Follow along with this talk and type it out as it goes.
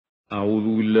أعوذ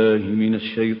بالله من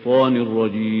الشيطان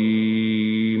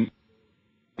الرجيم.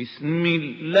 بسم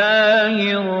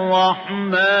الله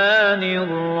الرحمن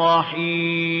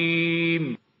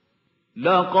الرحيم.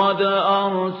 لقد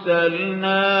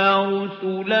أرسلنا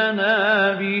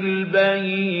رسلنا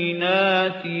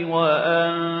بالبينات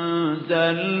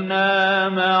وأنزلنا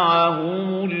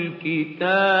معهم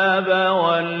الكتاب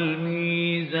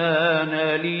والميزان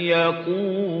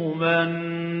ليقوم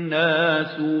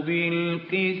الناس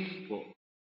بالقسط.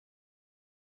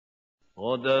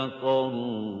 صدق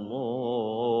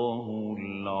الله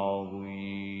العظيم.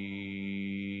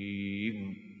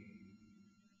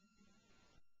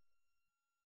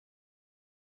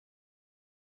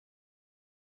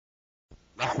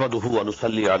 نحمده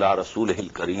ونصلي على رسوله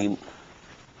الكريم.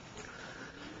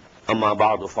 أما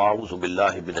بعد فأعوذ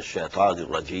بالله من الشيطان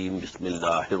الرجيم. بسم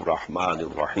الله الرحمن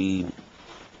الرحيم.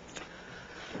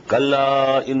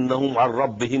 كلا إنهم عن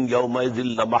ربهم يومئذ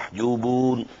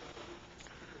لمحجوبون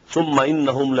ثم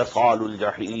إنهم لصالو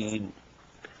الجحيم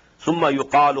ثم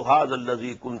يقال هذا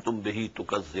الذي كنتم به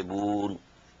تكذبون.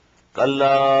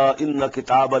 كلا إن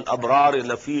كتاب الأبرار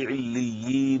لفي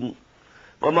عليين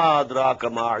وما أدراك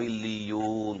ما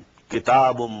عليون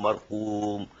كتاب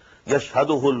مرقوم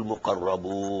يشهده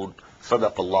المقربون.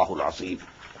 صدق الله العظيم.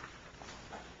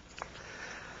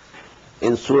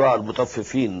 In Surah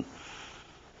Al-Mutaffifin,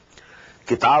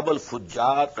 Kitab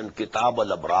al-Fujjar and Kitab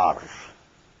al-Abrar,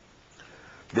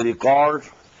 the record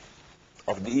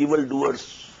of the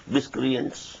evildoers,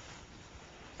 miscreants,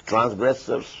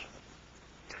 transgressors.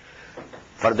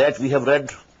 For that we have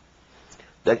read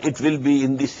that it will be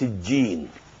in the Sijjeen.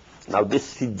 Now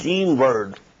this Sijjeen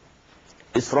word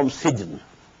is from Sijn,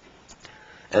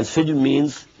 and Sijn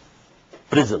means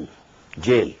prison,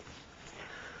 jail.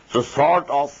 So sort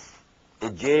of a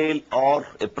jail or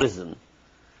a prison.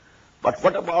 But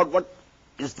what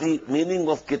is the meaning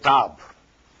of kitab?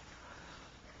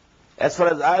 As far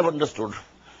as I have understood,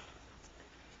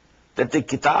 that the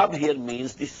kitab here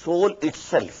means the soul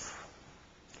itself.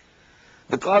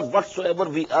 Because whatsoever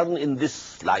we earn in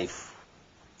this life,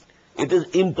 it is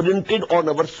imprinted on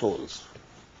our souls.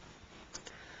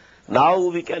 Now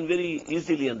we can very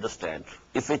easily understand,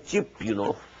 if a chip,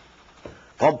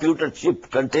 computer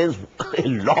chip contains a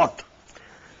lot,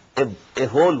 a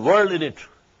whole world in it.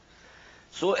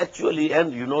 So actually,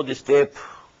 and this tape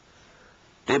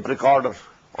recorder,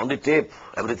 on the tape,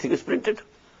 everything is printed,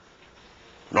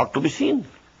 not to be seen.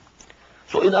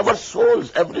 So in our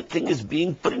souls, everything is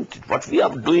being printed. What we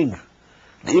are doing,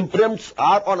 the imprints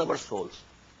are on our souls.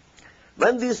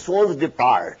 When these souls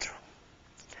depart,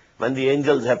 when the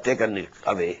angels have taken it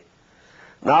away,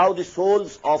 now the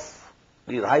souls of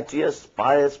the righteous,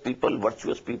 pious people,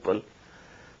 virtuous people,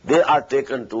 they are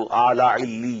taken to Ala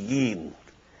Illiyin.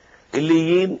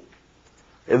 Illiyin,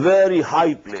 a very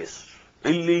high place.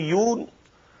 Illiyun,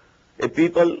 a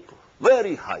people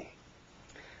very high.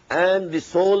 And the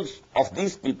souls of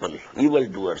these people,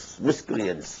 evildoers,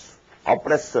 miscreants,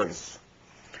 oppressors,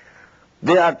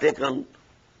 they are taken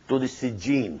to the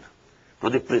Sijjeen, to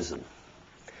the prison.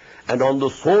 And on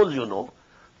those souls,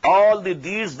 all the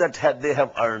deeds that they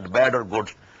have earned, bad or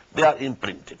good, they are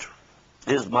imprinted.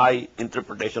 This is my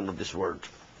interpretation of this word.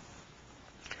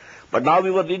 But now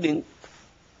we were reading,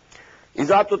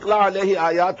 إِذَا تُتْلَى عَلَيْهِ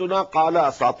آيَاتُنَا قَالَ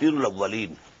أَسَاطِيرُ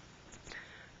الْأَوَّلِينَ.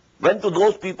 When to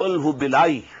those people who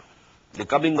belie the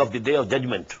coming of the day of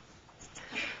judgment,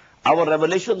 our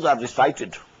revelations are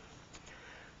recited,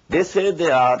 they say they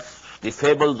are the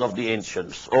fables of the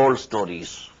ancients, old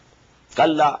stories.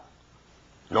 Kalla,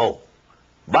 no.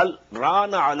 Bal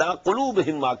rana ala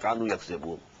qulubihim ma kanu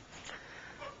yaksibun.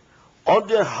 On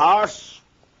their hearts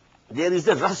there is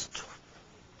a rust.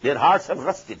 Their hearts have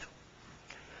rusted.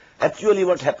 Actually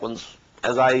what happens,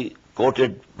 as I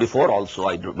quoted before also,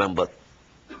 I remember,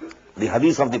 the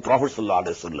hadith of the Prophet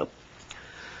ﷺ,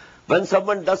 when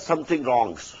someone does something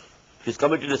wrong, he's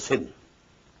committed a sin,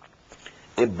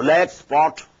 a black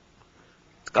spot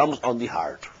comes on the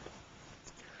heart.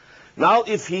 Now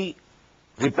if he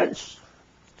repents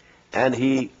and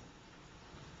he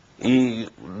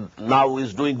now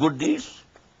is doing good deeds,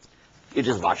 it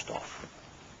is washed off.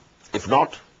 If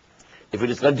not, if it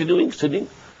is continuing sinning,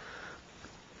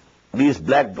 these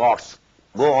black dots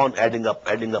go on adding up,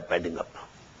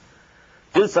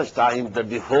 till such time that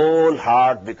the whole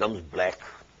heart becomes black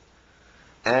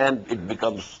and it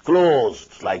becomes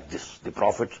closed like this. The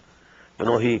Prophet,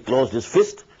 he closed his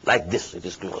fist like this, it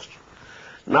is closed.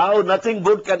 Now nothing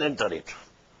good can enter it.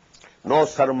 No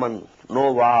sermon,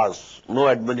 no wa'az, no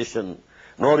admonition,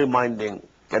 no reminding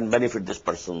can benefit this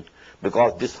person,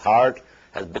 because this heart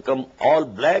has become all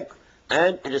black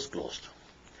and it is closed.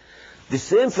 The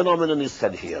same phenomenon is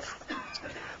said here.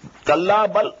 Kalla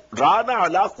bal rana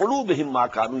ala qulubihim ma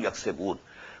kanu yaksibun.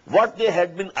 What they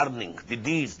had been earning, the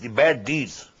deeds, the bad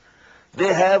deeds,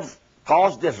 they have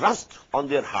caused a rust on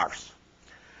their hearts.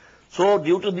 So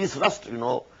due to this rust,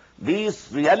 these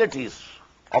realities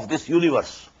of this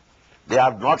universe, they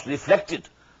are not reflected.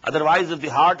 Otherwise, if the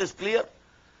heart is clear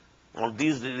on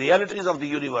these realities of the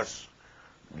universe,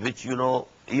 which,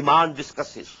 Iman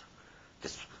discusses,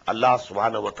 this Allah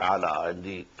subhanahu wa ta'ala and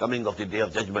the coming of the day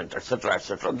of judgment, etc.,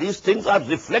 etc., these things are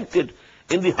reflected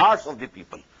in the hearts of the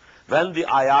people when the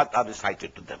ayat are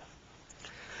recited to them.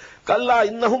 Kalla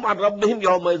innahum an rabbihim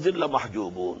yawma idhin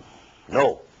lamahjubun.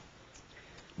 No.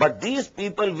 But these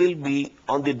people will be,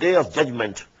 on the day of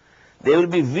judgment, they will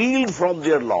be veiled from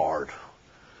their Lord.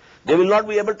 They will not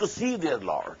be able to see their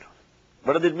Lord.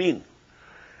 What does it mean?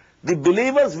 The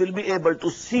believers will be able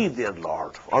to see their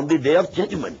Lord on the day of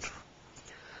judgment.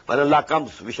 When Allah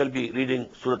comes, we shall be reading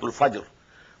Surah Al-Fajr.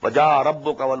 وَجَاءَ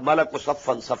رَبُّكَ وَالْمَلَكُ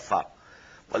صَفًّا صَفًّا.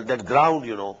 Well, that ground,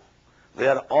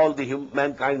 where all the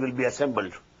mankind will be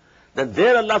assembled. Then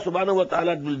there Allah subhanahu wa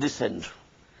ta'ala will descend.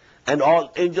 And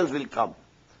all angels will come.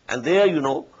 And there,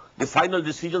 the final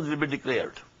decisions will be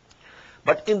declared.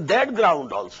 But in that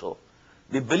ground also,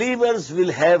 the believers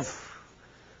will have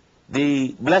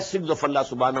the blessings of Allah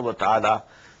subhanahu wa ta'ala,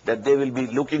 that they will be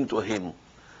looking to Him.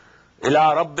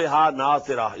 Ila rabbiha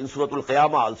nasira. In Surah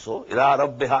Al-Qiyamah also, ila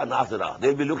rabbiha nasira. They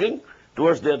will be looking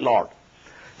towards their Lord.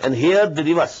 And here the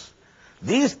reverse.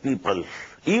 These people,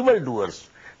 evildoers,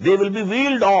 they will be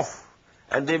veiled off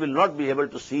and they will not be able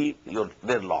to see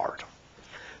their Lord.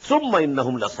 Summa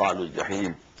innahum lasalul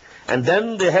jahim. And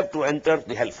then they have to enter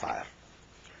the hellfire.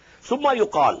 Summa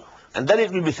yuqal. And then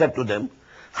it will be said to them,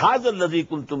 Hadha alladhi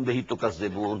kuntum bihi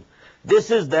tukazzibun.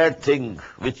 This is that thing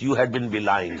which you had been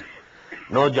belying.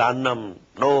 No Jahannam,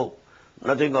 no,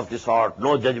 nothing of the sort,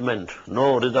 no judgment,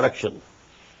 no resurrection.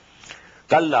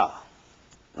 Kalla.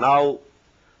 Now,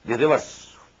 the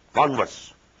reverse,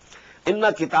 converse.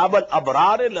 Inna kitab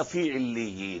al-abrari lafi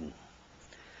illiyin.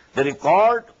 The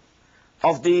record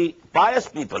of the pious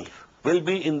people will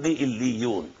be in the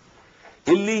illiyun.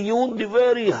 Illiyun, the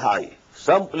very high,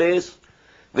 some place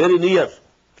very near.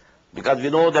 Because we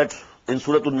know that in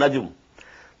Surah Al-Najm,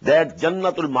 that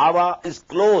Jannatul Mawa is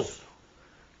close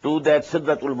to that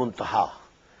Sidratul Muntaha.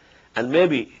 And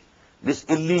maybe this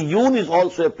Illiyun is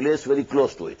also a place very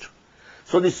close to it.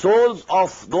 So the souls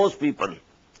of those people,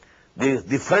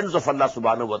 the friends of Allah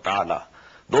subhanahu wa ta'ala,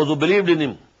 those who believed in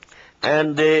Him,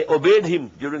 and they obeyed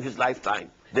Him during His lifetime,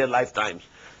 their lifetimes,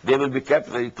 they will be kept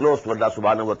very close to Allah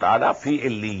subhanahu wa ta'ala, fi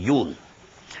Illiyun.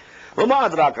 وَمَا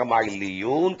أَدْرَاكَ مَا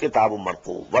إِلِّيُّونَ كِتَابٌ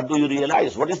مَرْقُومٌ. What do you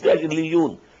realize? What is that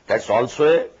Illiyun? That's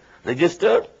also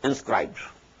registered, inscribed.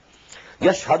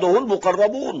 يَشْهَدُهُ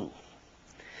الْمُقَرَّبُونَ.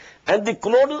 And the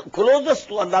closest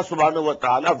to Allah subhanahu wa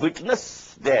ta'ala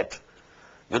witness that.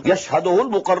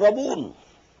 يَشْهَدُهُ الْمُقَرَّبُونَ.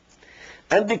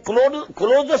 And the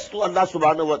closest to Allah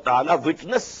subhanahu wa ta'ala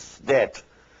witness that.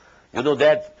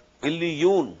 That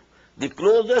Illiyun, the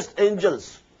closest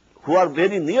angels, who are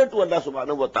very near to Allah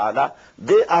subhanahu wa ta'ala,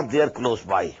 they are there close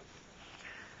by.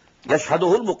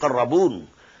 يَشْهَدُهُ الْمُقَرَّبُونَ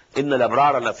إِنَّ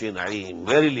الْأَبْرَارَ لَفِي نَعِيمٍ.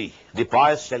 Verily, the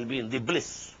pious shall be in the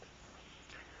bliss.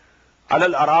 عَلَى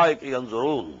الْأَرَائِكِ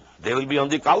يَنْظُرُونَ. They will be on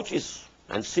the couches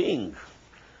and seeing,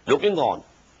 looking on.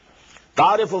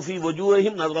 تَعْرِفُ فِي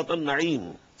وُجُوهِهِمْ نَظْرَةَ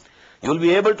النَّعِيمِ. You will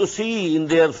be able to see in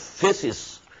their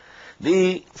faces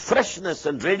the freshness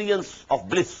and radiance of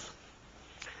bliss.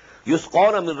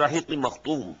 يُسْقَوْنَ مِنْ رَحِيقٍ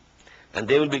مَخْتُومٍ. And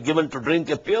they will be given to drink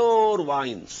a pure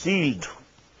wine, sealed.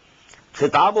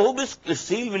 Khitabuhu misk, the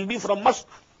seal will be from musk.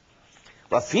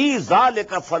 وَفِي ذَلِكَ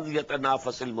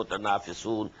فَلْيَتَنَافَسِ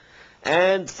الْمُتَنَافِسُونَ.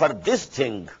 And for this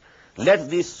thing, let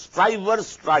these strivers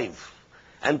strive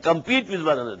and compete with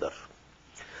one another.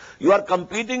 You are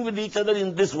competing with each other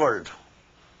in this world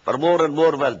for more and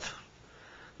more wealth,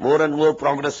 more and more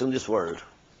progress in this world.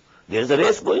 There is a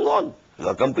race going on. You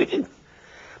are competing.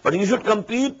 But you should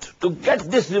compete to get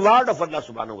this reward of Allah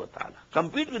subhanahu wa ta'ala.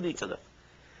 Compete with each other.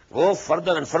 Go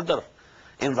further and further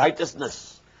in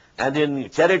righteousness and in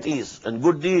charities and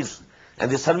good deeds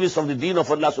and the service of the deen of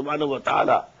Allah subhanahu wa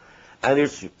ta'ala and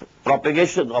its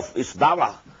propagation of its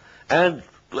dawah and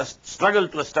to struggle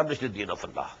to establish the deen of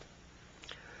Allah.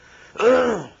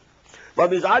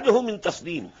 وَمِزَاجُهُ مِن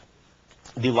تَسْنِيمٍ.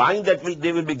 The wine that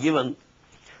they will be given,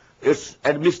 its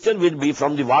admixture will be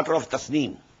from the water of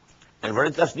tasneem. And what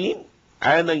is tasneem?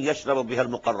 عَيْنًا يَشْرَبُ بِهَا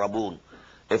الْمُقَرَّبُونَ.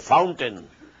 A fountain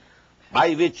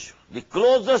by which the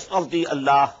closest of the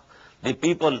Allah, the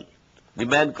people, the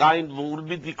mankind who will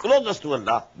be the closest to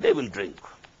Allah, they will drink.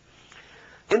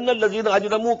 إِنَّ الَّذِينَ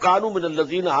أَجْرَمُوا كَانُوا مِنَ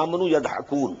الَّذِينَ آمَنُوا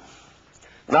يَضْحَكُونَ.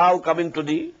 Now coming to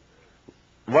the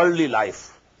worldly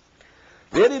life.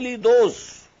 Verily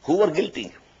those who were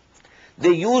guilty,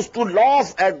 they used to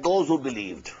laugh at those who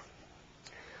believed.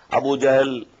 Abu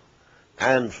Jahl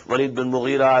and Walid bin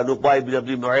Mughira and Uqba bin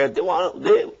Abi Mu'ayyad,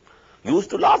 they used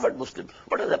to laugh at Muslims.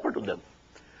 What has happened to them?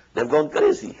 They've gone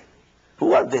crazy.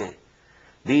 Who are they?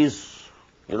 These,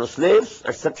 slaves,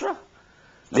 etc.,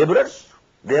 laborers.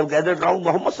 They have gathered around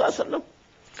Muhammad sallallahu alaihi wasallam.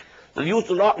 They used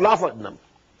to laugh at them.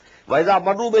 وَإِذَا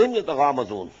مَرُّوا بِهِمْ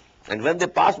يَتَغَامَزُونَ. And when they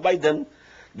passed by them,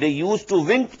 they used to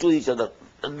wink to each other.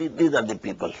 These are the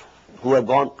people who have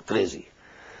gone crazy.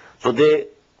 So they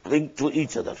wink to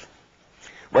each other.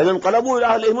 وَإِذَا انْقَلَبُوا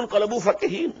إِلَىٰ أَهْلِهِمُ انْقَلَبُوا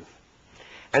فَكِهِينَ.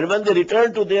 And when they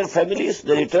returned to their families,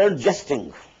 they returned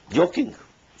jesting, joking.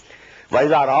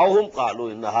 وَإِذَا رَأَوْهُمْ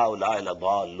قَالُوا إِنَّ هَؤُلَاءِ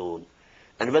لَضَالُّونَ.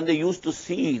 And when they used to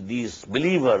see these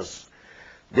believers,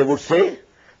 they would say,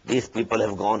 these people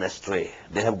have gone astray.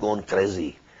 They have gone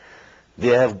crazy. They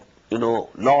have,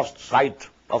 lost sight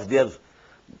of their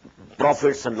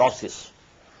profits and losses.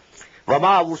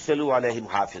 وَمَا أُرْسِلُوا عَلَيْهِمْ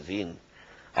حَافِظِينَ.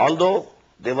 Although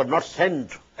they were not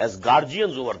sent as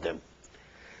guardians over them.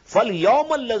 فَالْيَوْمَ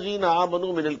الَّذِينَ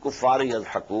آمَنُوا مِنَ الْكُفَّارِ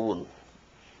يَضْحَكُونَ.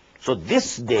 So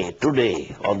this day,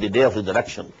 today, on the day of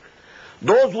resurrection,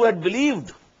 those who had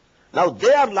believed, now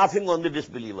they are laughing on the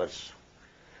disbelievers.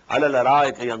 عَلَى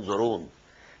الْأَرَائِكَ يَنْظُرُونَ.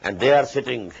 And they are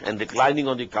sitting and reclining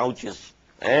on the couches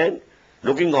and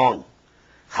looking on.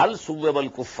 هَلْ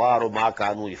سُوَّبَ الْكُفَّارُ مَا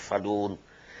كَانُوا يَفْعَلُونَ.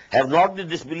 Have not the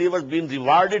disbelievers been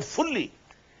rewarded fully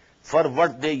for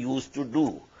what they used to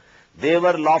do? They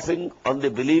were laughing on the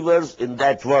believers in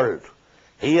that world.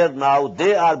 Here now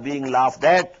they are being laughed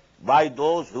at by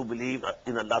those who believe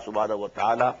in Allah subhanahu wa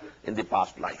ta'ala in the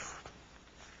past life.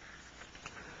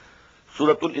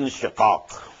 Suratul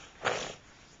Inshiqaq.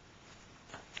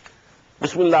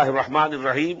 Bismillahir Rahmanir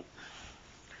Rahim.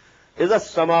 إِذَا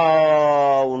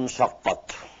السَّمَاءُ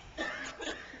انشَقَّتْ.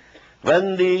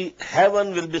 When the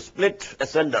heaven will be split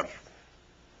asunder.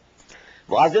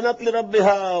 وَأَذِنَتْ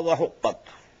لِرَبِّهَا وَحُقَّتْ.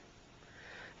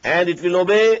 And it will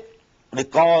obey the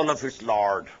call of its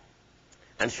Lord.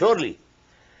 And surely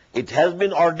it has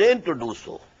been ordained to do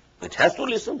so. It has to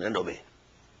listen and obey.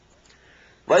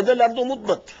 وَإِذَا الْأَرْضُ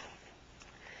مُدَّتْ.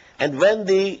 And when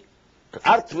the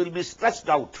earth will be stretched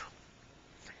out.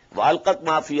 وَأَلْقَتْ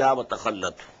مَا فِيهَا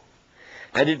وَتَخَلَّتْ.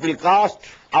 And it will cast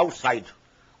outside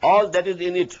all that is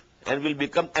in it and will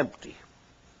become empty.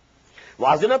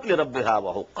 وَأَذِنَتْ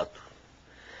لِرَبِّهَا وَحُقَّتْ.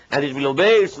 And it will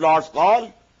obey its Lord's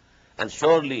call, and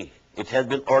surely it has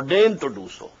been ordained to do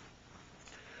so.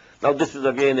 Now this is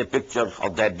again a picture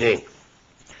of that day.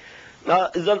 Now,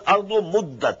 is an ardu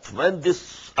muddat, when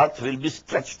this earth will be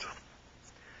stretched.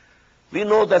 We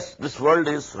know that this world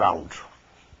is round.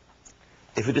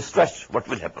 If it is stretched, what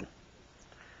will happen?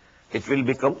 It will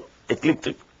become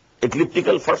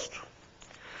elliptical first,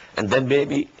 and then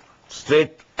maybe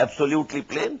straight, absolutely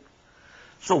plain.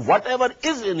 So whatever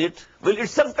is in it will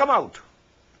itself come out.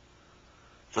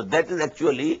 So that is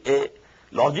actually a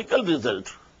logical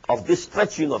result of this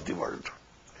stretching of the world.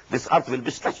 This earth will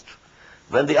be stretched.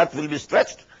 When the earth will be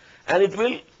stretched, and it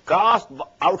will cast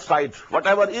outside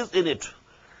whatever is in it.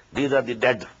 These are the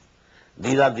dead.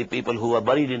 These are the people who are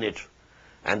buried in it.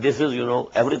 And this is,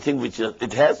 everything which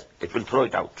it has, it will throw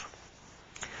it out.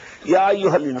 Ya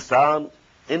ayyuhal insan,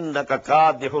 innaka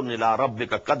kadihun ila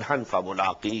rabbika kadhan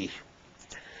famulaqih.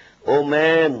 O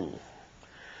man,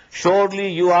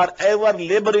 surely you are ever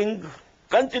laboring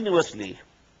continuously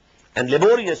and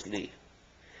laboriously,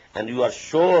 and you are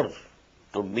sure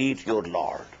to meet your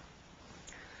Lord.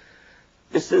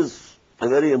 This is a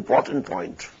very important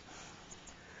point.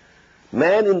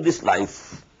 Man in this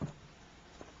life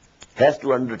has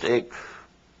to undertake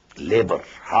labor,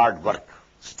 hard work,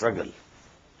 struggle,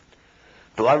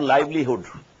 to earn livelihood.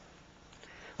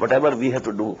 Whatever we have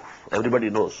to do, everybody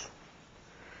knows.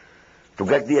 To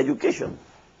get the education.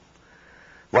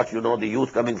 What the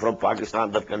youth coming from Pakistan,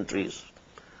 other countries,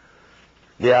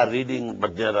 they are reading,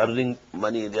 but they are earning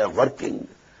money, they are working.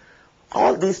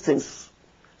 All these things.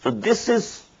 So this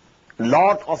is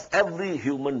lot of every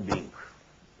human being.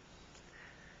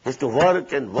 Is to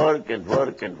work and work and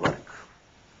work and work.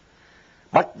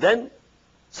 But then,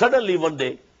 suddenly one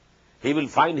day, he will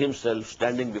find himself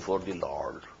standing before the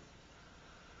Lord.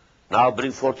 Now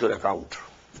bring forth your account.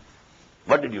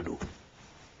 What did you do?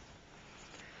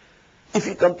 If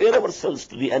we compare ourselves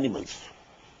to the animals,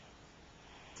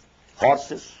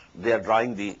 horses, they are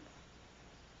drawing the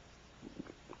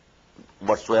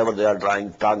whatsoever they are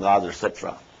drawing, tangas,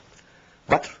 etc.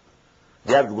 But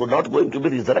they are not going to be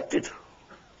resurrected.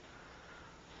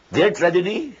 Their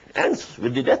tragedy ends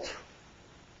with the death.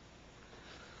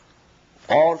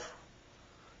 Or,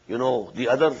 the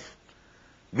other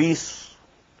beasts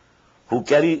who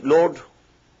carry load,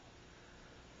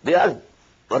 they are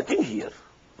working here,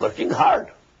 working hard,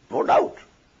 no doubt.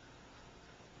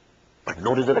 But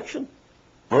no resurrection,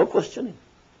 no questioning.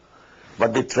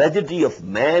 But the tragedy of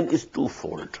man is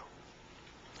twofold.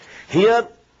 Here,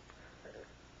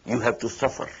 you have to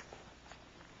suffer.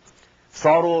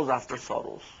 Sorrows after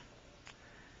sorrows.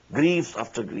 Griefs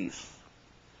after griefs.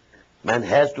 Man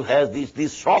has to have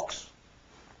these shocks.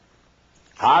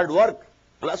 Hard work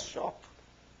plus shock.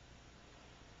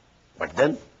 But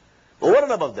then, over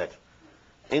and above that,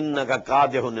 إِنَّكَ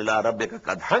قَادِحٌ إِلَىٰ رَبِّكَ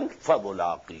قَدْحًا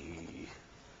فَمُلَاقِيهِ.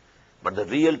 But the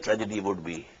real tragedy would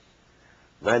be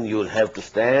when you will have to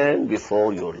stand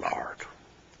before your Lord.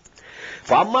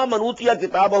 فَأَمَّا مَنْ أُوتِيَ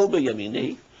كِتَابَهُ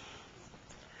بِيَمِينِهِ.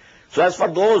 So as for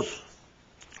those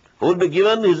who will be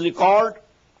given his record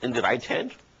in the right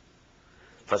hand,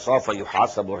 فَسَوْفَ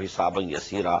يُحَاسَبُ حِسَابًا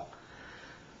يَسِيرًا.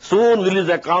 Soon will his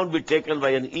account be taken by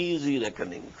an easy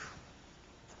reckoning.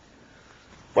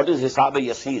 What is hisab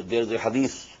yasir? There is a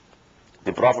hadith.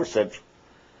 The Prophet said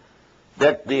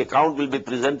that the account will be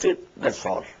presented, that's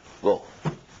all. Go.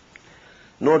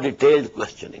 No detailed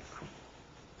questioning.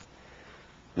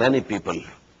 Many people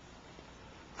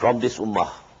from this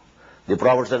ummah, the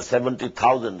Prophet said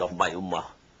 70,000 of my ummah,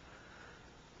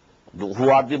 who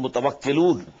are the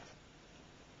mutawakkilun,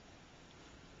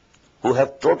 who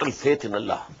have total faith in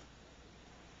Allah,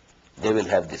 they will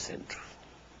have this end.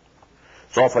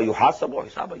 سوف يحاسب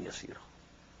حسابا يسيرا.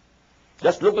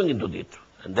 Just looking into it,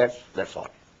 and that's all.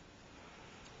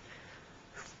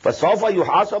 فسوف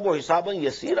يحاسب حسابا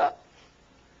يسيرا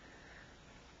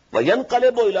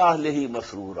وينقلب إلى أهله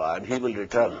مسرورا. And he will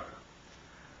return.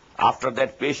 After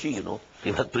that peshi,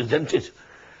 he was presented,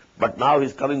 but now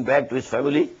he's coming back to his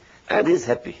family and he's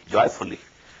happy, joyfully,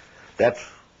 that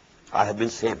I have been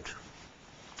saved.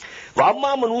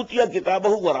 وَأَمَّا مَنْ أُوتِيَ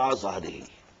كِتَابَهُ وَرَاءَ ظَهْرِهِ.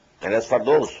 And as for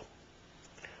those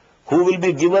who will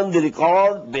be given the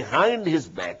record behind his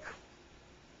back.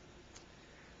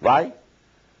 Why?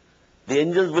 The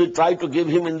angels will try to give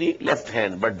him in the left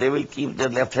hand, but they will keep their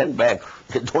left hand back.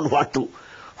 They don't want to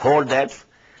hold that.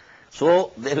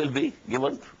 So they will be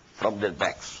given from their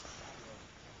backs.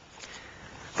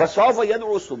 فَسَوْفَ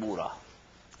يَدْعُو سُبُورًا.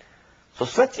 So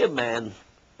such a man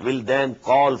will then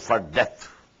call for death.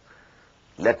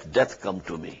 Let death come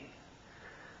to me.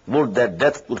 Would that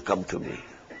death could come to me.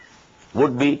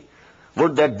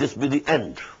 Would that this be the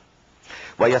end?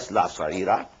 وَيَسْلَى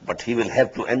سَعِيرًا. But he will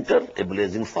have to enter a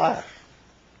blazing fire.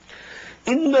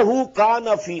 إِنَّهُ كَانَ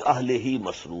فِي أَهْلِهِ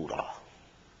مَسْرُورًا.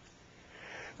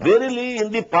 Verily,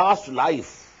 in the past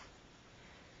life,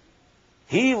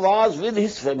 he was with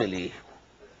his family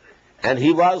and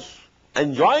he was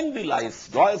enjoying the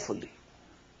life joyfully.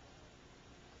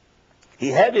 He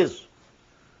had his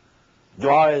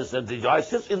joys and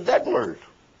rejoices in that world.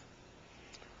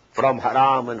 From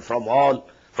haram and from all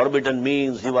forbidden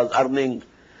means he was earning,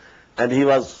 and he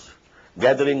was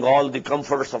gathering all the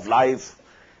comforts of life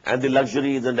and the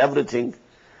luxuries and everything.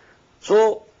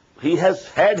 So he has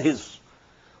had his,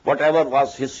 whatever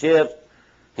was his share,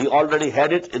 he already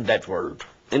had it in that world.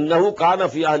 إِنَّهُ كَانَ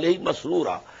فِي أَهْلِهِ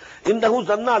مَسْرُورًا إِنَّهُ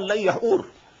ظَنَّ أَن لَّن يَحُورَ.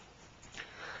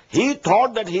 He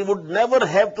thought that he would never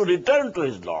have to return to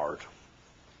his Lord.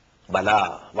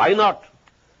 Bala, why not?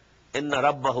 إِنَّ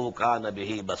رَبَّهُ كَانَ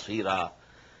بِهِ بَصِيرًا.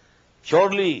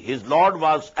 Surely his Lord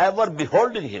was ever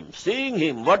beholding him, seeing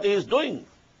him, what he is doing.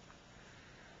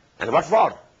 And what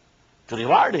for? To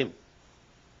reward him.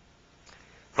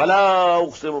 فَلَا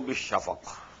أُقْسِمُ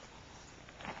بِالشَّفَقِ.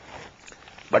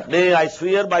 But nay, I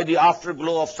swear by the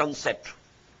afterglow of sunset.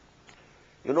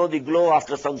 The glow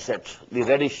after sunset, the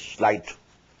reddish light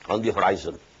on the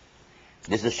horizon.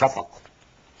 This is shafaq.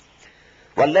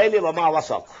 وَاللَّيْلِ وَمَا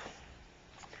وَسَقَ.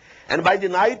 And by the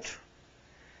night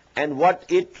and what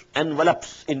it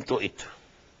envelops into it.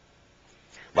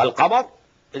 وَالْقَمَرْ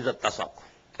is a tasaq.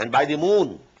 And by the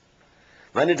moon,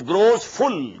 when it grows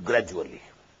full gradually.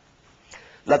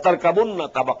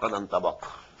 لَتَرْكَبُنَّ طَبَقًا عَنْ طَبَقٍ.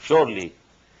 Surely,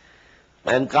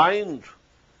 mankind,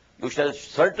 you shall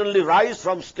certainly rise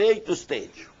from stage to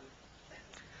stage.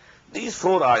 These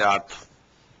 4 ayat,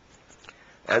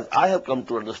 as I have come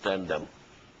to understand them,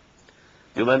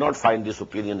 you may not find this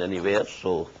opinion anywhere,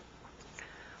 so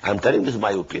I am telling this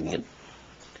my opinion.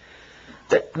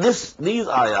 That these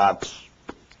ayats,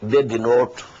 they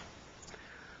denote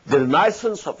the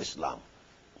renaissance of Islam.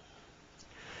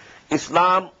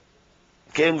 Islam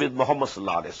came with Muhammad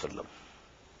sallallahu alaihi wasallam.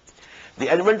 The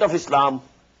advent of Islam,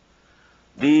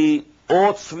 the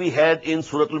oaths we had in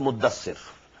Surah Al-Muddassir.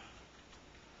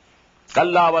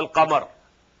 Kalla wal-qamar,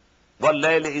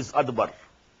 wal-layli is adbar,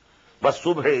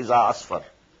 was-subhi iza asfar,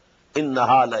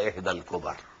 innaha la ihdal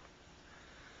kubar.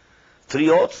 3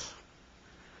 oaths,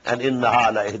 and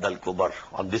innaha la ihdal kubar.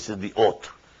 And this is the oath.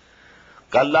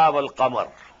 Kalla wal qamar.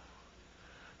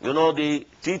 You know the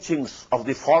teachings of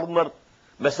the former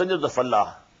messengers of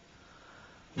Allah.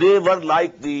 They were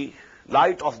like the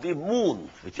light of the moon,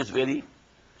 which is very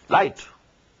light,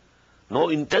 no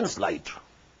intense light.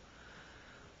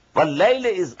 But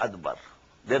Layla is Adbar.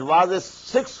 There was a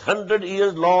 600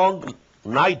 years long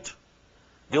night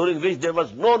during which there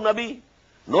was no Nabi,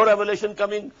 no revelation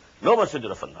coming, no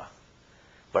messenger of Allah.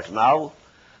 But now,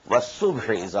 was-subh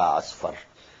iza asfar.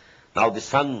 Now the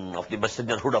sun of the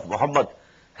messengerhood of Muhammad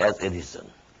has arisen,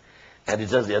 and it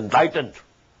has lightened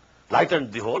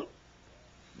the whole,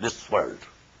 this world.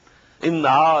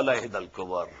 Inna la ihdal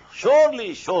kubar.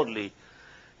 Surely,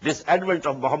 this advent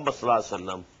of Muhammad sallallahu alaihi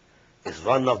wasallam is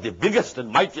one of the biggest and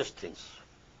mightiest things.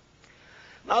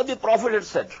 Now the Prophet had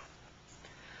said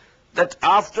that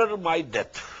after my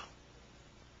death,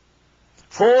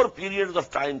 4 periods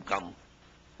of time come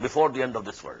before the end of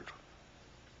this world.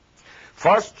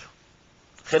 First,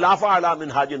 Khilafa ala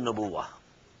minhaj an-nubuwah,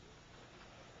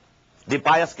 the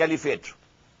pious caliphate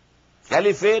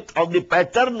of the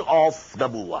pattern of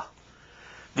Nabuwah.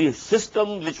 The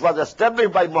system which was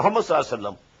established by Muhammad sallallahu alaihi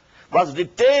wasallam was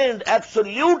retained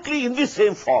absolutely in the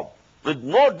same form, with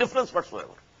no difference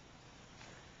whatsoever.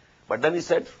 But then he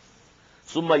said,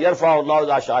 Summa yarfa'u Allahu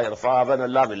idha sha'a yarfa', when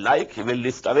Allah will like, He will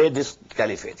lift away this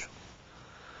caliphate.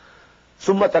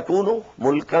 Summa takunu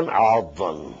mulkan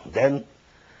 'addan. Then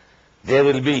there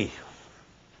will be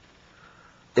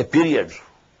a period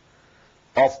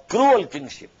of cruel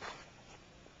kingship,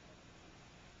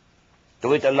 to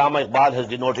which Allama Iqbal has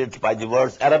denoted by the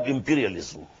words Arab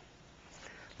imperialism.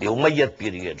 The Umayyad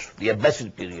period, the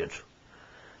Abbasid period.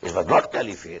 It was not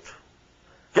caliphate,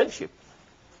 kingship.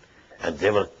 And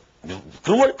there were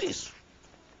cruelties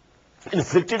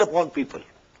inflicted upon people.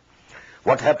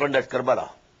 What happened at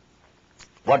Karbala?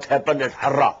 What happened at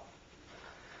Harra?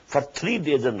 For 3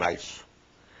 days and nights,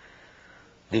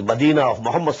 the Medina of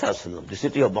Muhammad sallallahu alaihi wasallam, the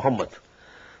city of Muhammad,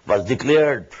 was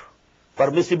declared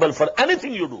permissible for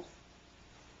anything you do,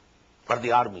 for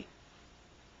the army.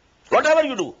 Whatever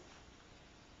you do.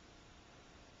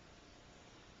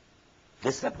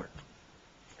 This happened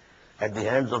at the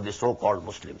hands of the so-called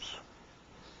Muslims.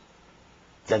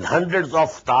 Then hundreds of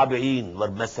Tabi'een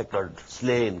were massacred,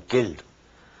 slain, killed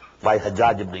by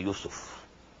Hajjaj ibn Yusuf,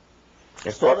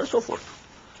 and so on and so forth.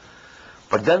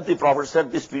 But then the Prophet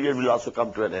said this period will also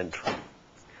come to an end.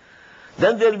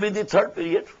 Then there will be the 3rd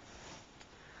period.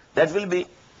 That will be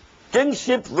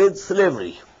kingship with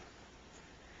slavery.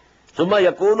 Summa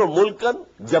yakunu mulkan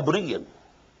jabriyan.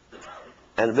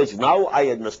 And which now I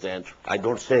understand, I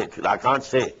can't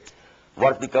say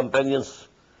what the companions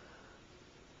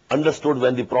understood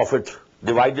when the Prophet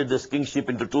divided this kingship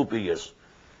into 2 periods.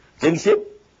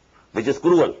 Kingship, which is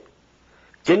cruel.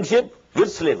 Kingship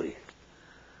with slavery.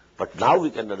 But now we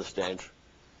can understand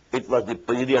it was the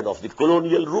period of the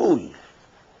colonial rule.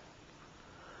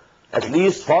 At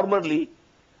least formerly,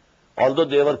 although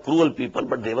they were cruel people,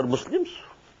 but they were Muslims.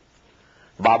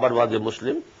 Babar was a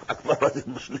Muslim, Akbar was a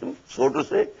Muslim, so to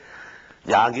say.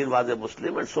 Jahangir was a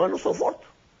Muslim, and so on and so forth.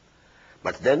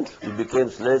 But then we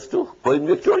became slaves to Queen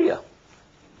Victoria,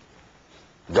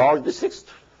 George VI,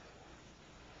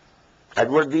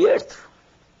 Edward VIII,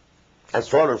 and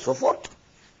so on and so forth.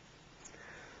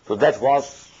 So that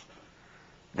was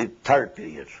the 3rd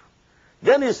period.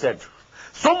 Then he said,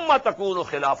 Summa takunu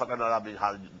khilafatan ala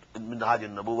minhaj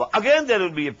an-nubuwah. Again there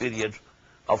will be a period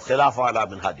of khilafah ala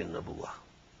minhaj an-nubuwah.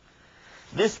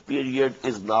 This period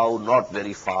is now not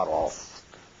very far off.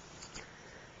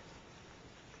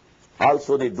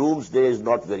 Also the doomsday is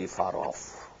not very far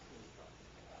off.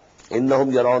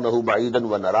 Innahum yarawnahu ba'idan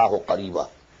wa narahu qariba.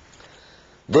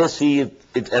 They see it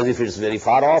as if it's very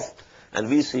far off, and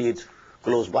we see it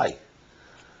close by.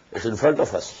 It's in front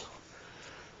of us.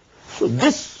 So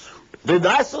this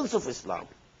renaissance of Islam,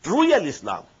 real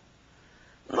Islam,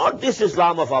 not this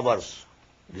Islam of ours.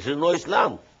 This is no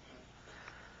Islam.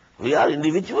 We are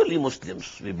individually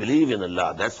Muslims. We believe in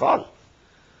Allah. That's all.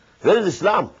 Where is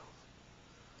Islam?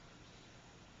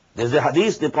 There's a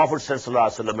hadith, the Prophet said, sallallahu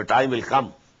alaihi wasallam, a time will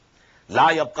come. La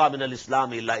yabqa min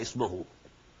al-Islam illa ismuhu.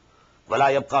 Wa la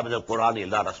yabqa min al-Quran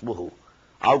illa rasmuhu.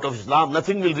 Out of Islam,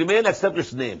 nothing will remain except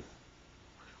its name.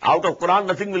 Out of Quran,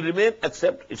 nothing will remain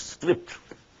except its script.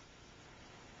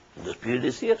 This period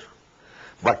is here.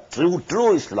 But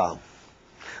true Islam,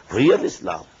 real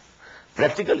Islam,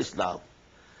 practical Islam,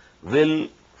 will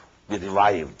be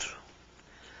revived.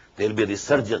 There will be a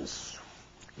resurgence.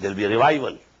 There will be a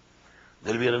revival.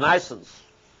 There will be a renaissance.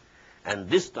 And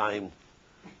this time,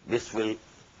 this will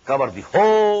cover the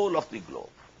whole of the globe.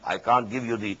 I can't give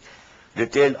you the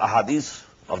detailed ahadith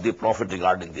of the Prophet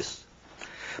regarding this.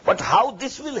 But how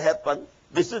this will happen,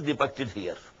 this is depicted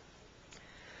here.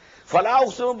 فَلَا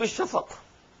أُقْسِمُ بِالشَّفَقِ.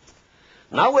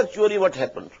 Now actually what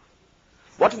happened?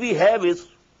 What we have is,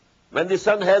 when the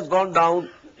sun has gone down,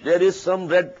 there is some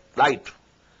red light.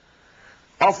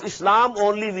 Of Islam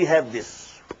only we have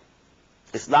this.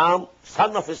 Islam,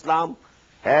 sun of Islam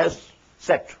has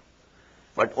set.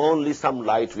 But only some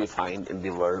light we find in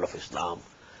the world of Islam.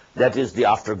 That is the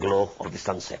afterglow of the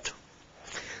sunset.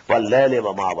 وَاللَّيْلِ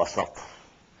وَمَا وَسَقَ.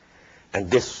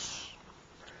 And this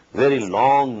very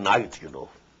long night,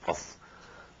 of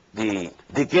the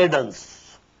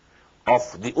decadence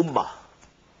of the Ummah,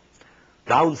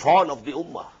 downfall of the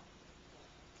Ummah,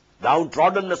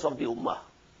 downtroddenness of the Ummah.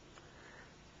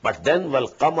 But then,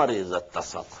 وَالْقَمَرِ إِذَا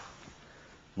اتَّسَقَ.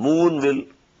 Moon will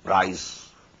rise,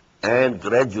 and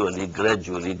gradually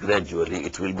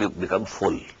it will become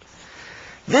full.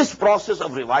 This process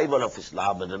of revival of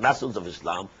Islam and renaissance of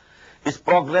Islam is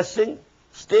progressing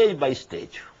stage by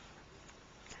stage.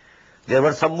 There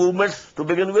were some movements to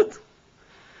begin with.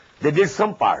 They did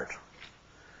some part.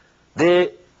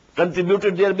 They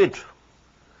contributed their bit.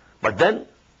 But then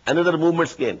another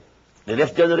movement came. The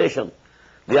next generation,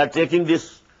 they are taking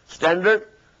this standard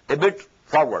a bit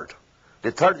forward.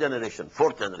 The third generation,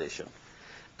 fourth generation.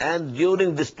 And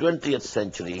during this 20th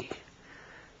century,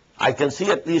 I can see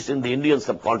at least in the Indian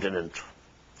subcontinent,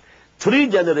 3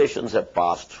 generations have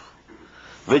passed,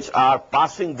 which are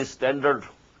passing the standard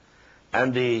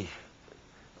and the,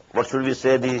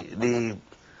 the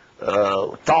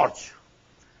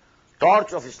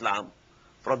torch of Islam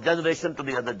from generation to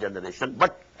the other generation.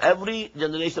 But every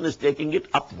generation is taking it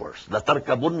upwards.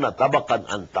 لَتَرْكَبُنَّ طَبَقًا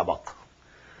عَنْ طَبَقٍ.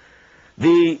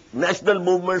 The national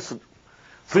movements,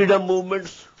 freedom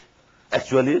movements,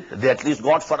 actually, they at least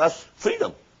got for us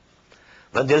freedom.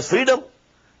 When there is freedom,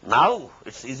 now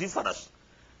it's easy for us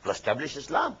to establish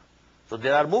Islam. So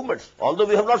there are movements, although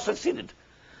we have not succeeded,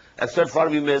 except for,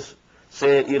 we may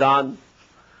say, Iran,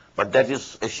 but that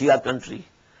is a Shia country.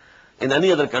 In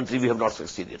any other country, we have not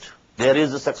succeeded. There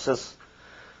is a success,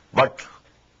 but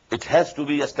it has to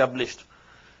be established.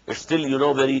 It's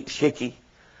still, very shaky,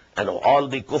 and all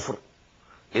the kufr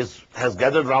has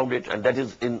gathered around it, and that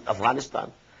is in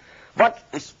Afghanistan. But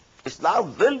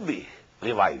Islam will be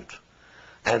revived.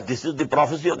 And this is the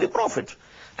prophecy of the Prophet.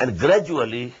 And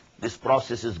gradually, this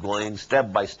process is going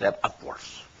step by step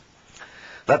upwards.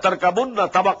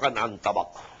 لَتَرْكَبُنَّ طَبَقًا عَنْ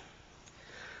طَبَقٍ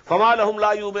فَمَا لَهُمْ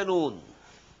لَا يُؤْمِنُونَ.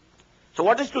 So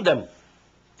what is to them?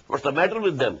 What's the matter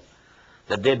with them?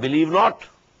 That they believe not.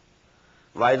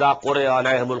 وَإِذَا قُرِئَ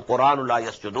عَلَيْهِمُ الْقُرْآنُ لَا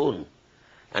يَسْجُدُونَ.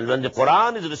 And when the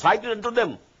Quran is recited unto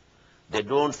them, they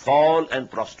don't fall and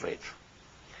prostrate.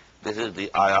 This is the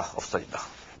ayah of Sajdah.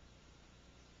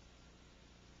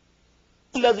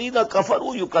 الَّذِينَ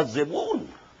كَفَرُوا يُكَذِّبُونَ.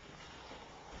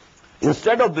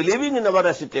 Instead of believing in our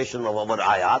recitation of our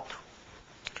ayat,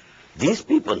 these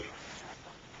people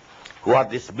who are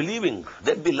disbelieving,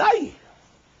 they belie.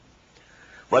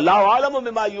 وَاللَّهُ عَالَمُ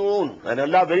بِمَا يُوعُونَ. And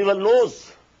Allah very well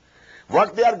knows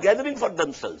what they are gathering for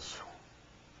themselves.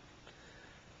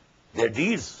 Their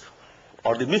deeds,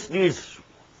 or the misdeeds,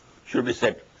 should be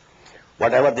said.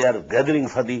 Whatever they are gathering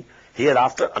for the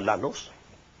hereafter, Allah knows.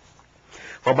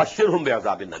 فَبَشِّرْهُمْ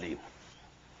بِعَذَابٍ أَلِيمٍ.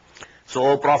 So,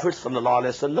 O Prophet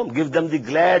ﷺ, give them the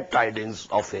glad tidings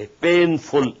of a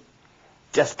painful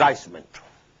chastisement.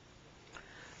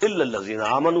 إِلَّا الَّذِينَ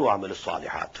آمَنُوا وَعَمِلُوا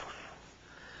الصَّالِحَاتِ.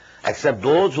 Except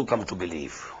those who come to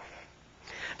believe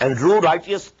and do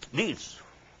righteous deeds.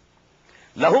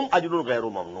 لَهُمْ أَجْرٌ غَيْرُ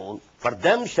مَمْنُونَ. For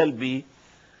them shall be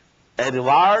a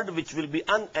reward which will be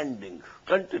unending,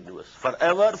 continuous,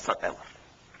 forever.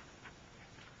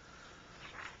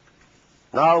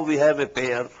 Now we have a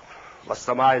pair,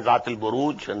 وَالسَّمَاءِ ذَاتِ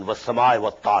الْبُرُوجِ and وَالسَّمَاءِ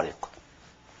وَالطَّارِقِ.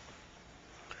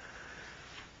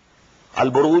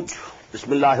 Al-Buruj,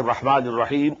 Bismillahir Rahmanir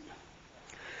Rahim.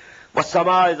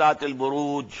 وَالسَّمَاءِ ذَاتِ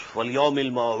الْبُرُوجِ وَالْيَوْمِ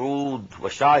الْمَوْعُودِ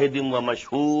وَشَاهِدٍ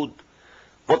وَمَشْهُودٍ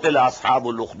قُتِلَ أَصْحَابُ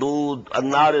الْأُخْدُودِ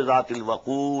النَّارِ ذَاتِ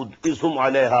الْوَقُودِ إِذْ هُمْ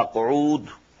عَلَيْهَا قُعُودٌ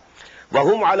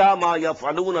وَهُمْ عَلَى مَا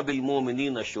يَفْعَلُونَ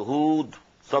بِالْمُؤْمِنِينَ شُهُودٌ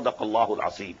صَدَقَ اللَّهُ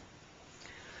الْعَظِيمُ.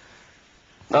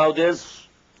 Now there's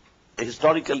a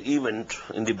historical event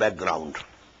in the background.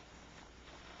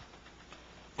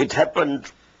 It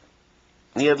happened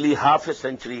nearly half a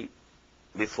century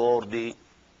before the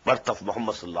birth of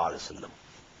Muhammad sallallahu alaihi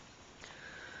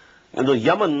wasallam.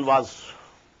 Yemen was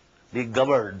being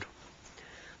governed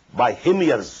by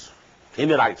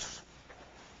Himyarites.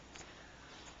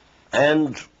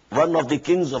 And one of the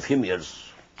kings of Himyars,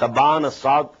 Taban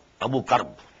Asad Abu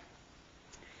Karb,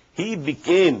 he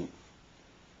became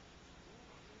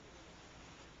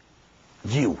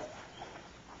Jew.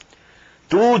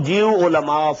 Two Jew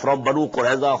ulama from Banu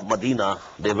Qurayza of Medina,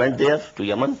 they went there to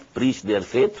Yemen, preached their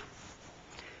faith,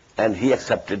 and he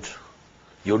accepted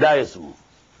Judaism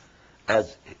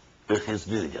as his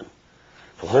religion.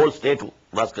 The whole state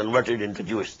was converted into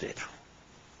Jewish state.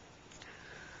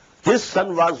 His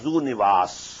son was Zu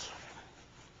Niwas.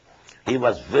 He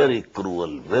was very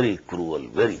cruel, very cruel,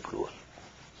 very cruel.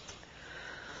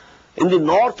 In the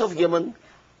north of Yemen,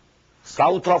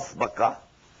 south of Makkah,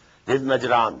 there is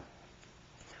Najran.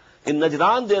 In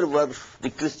Najran there were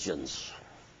the Christians,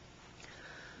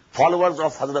 followers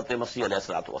of Hazrat Masih alayhi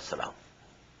salatu wassalam.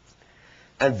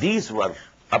 And these were,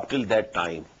 up till that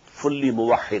time, fully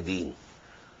muwahhideen.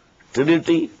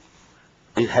 Trinity,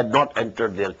 it had not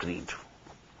entered their creed.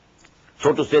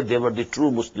 So to say, they were the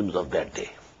true Muslims of that day.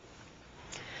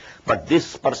 But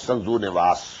this person, Zu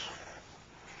Niwas,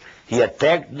 he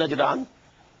attacked Najran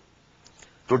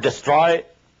to destroy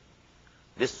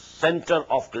this center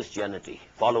of Christianity,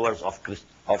 followers of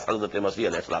Hazrat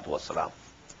Masih alayhi salatu wassalam.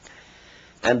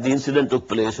 And the incident took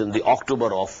place in the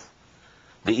October of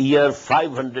the year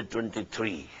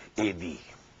 523 AD.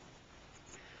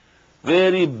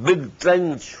 Very big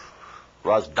trench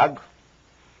was dug,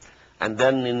 and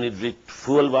then in it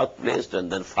fuel was placed,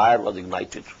 and then fire was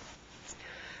ignited.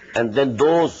 And then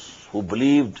those who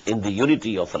believed in the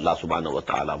unity of Allah subhanahu wa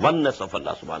ta'ala, oneness of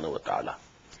Allah subhanahu wa ta'ala,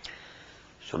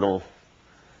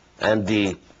 and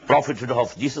the prophethood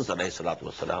of Jesus alayhi salatu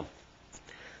wasalam,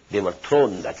 they were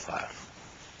thrown in that fire.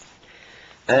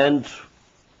 And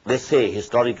they say,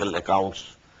 historical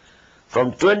accounts,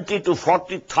 from 20 to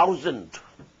 40,000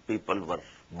 people were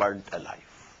burnt alive.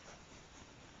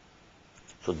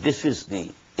 So this is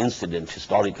the incident,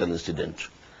 historical incident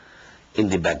in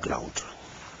the background.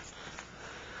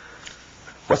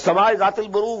 وَالسَّمَاءِ ذَاتِ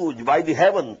الْبُرُوجِ, by the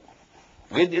heaven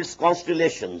with its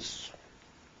constellations.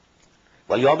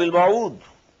 وَالْيَوْمِ الْمَوْعُودِ,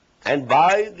 and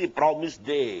by the promised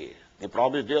day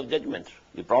of judgment,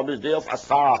 the promised day of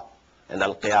As-Sa'ah and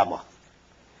Al-Qiyamah.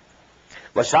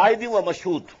 وَشَاهِدٍ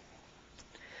وَمَشْهُودٍ,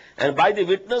 and by the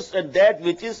witness and that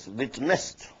which is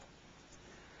witnessed.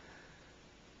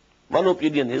 One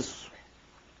opinion is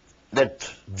that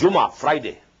Jummah,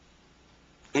 Friday,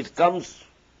 it comes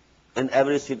in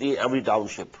every city, every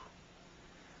township.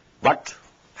 But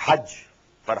Hajj,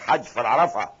 for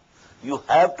Arafah, you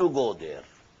have to go there.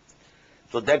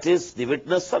 So that is the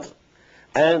witnesser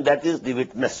and that is the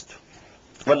witnessed.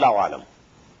 Wallahu alam.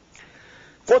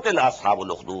 Qutila ashabul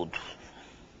ukhdud.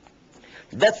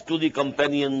 Death to the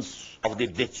companions of the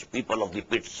ditch, people of the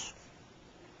pits.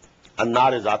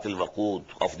 An-nar zatil waqud,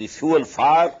 of the fuel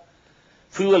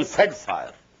fed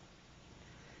fire.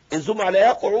 Izum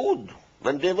alayha qu'ud,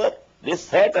 when they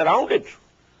sat around it.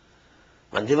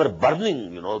 When they were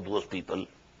burning, those people,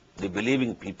 the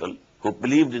believing people who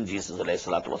believed in Jesus alayhi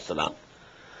salatu wassalam,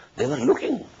 they were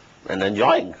looking and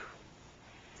enjoying.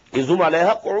 Izum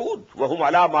alayha qu'ud, wa hum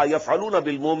ala ma yaf'aluna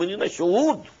bil mu'minina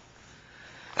shuhud.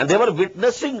 And they were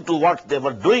witnessing to what they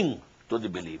were doing to the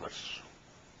believers.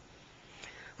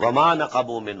 وَمَا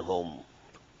نَقَبُوا مِنْهُمْ,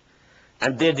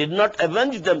 and they did not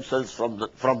avenge themselves from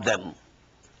them,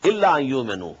 إِلَّا أَن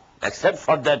يُؤْمِنُوا, except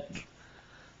for that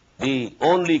the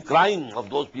only crime of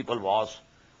those people was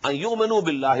أَن يُؤْمِنُوا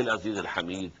بِاللَّهِ الْعَزِيزِ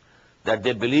الْحَمِيدِ, that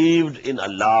they believed in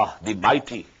Allah, the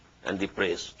mighty and the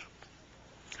praised.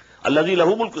 الَّذِي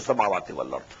لَهُ مُلْكُ السَّمَاوَاتِ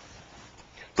وَالْأَرْضِ,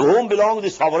 to whom belongs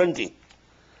the sovereignty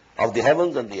of the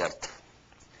heavens and the earth.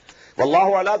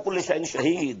 وَاللَّهُ عَلَى كُلِّ شَيْءٍ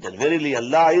شَهِيدٌ, and verily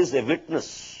Allah is a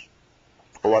witness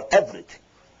over everything.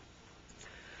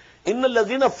 إِنَّ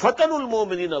الَّذِينَ فَتَنُوا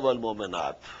الْمُؤْمِنِينَ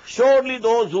وَالْمُؤْمِنَاتِ, surely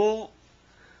those who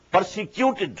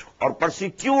persecuted or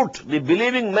persecute the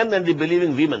believing men and the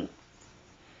believing women,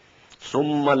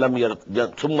 ثُمَّ لَمْ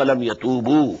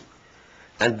يَتُوبُوا,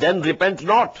 and then repent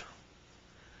not,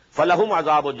 فَلَهُمْ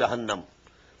عَذَابُ جَهَنَّمْ,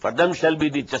 for them shall be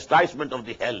the chastisement of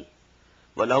the hell,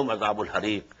 وَلَهُمْ عَذَابُ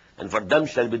الْحَرِيقِ, and for them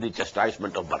shall be the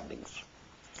chastisement of burnings.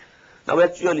 Now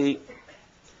actually,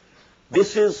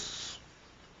 this is,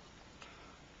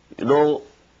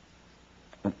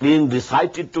 being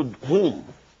recited to whom?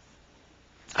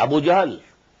 Abu Jahl.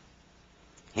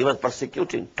 He was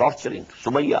persecuting, torturing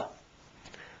Sumayya,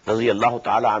 radiyallahu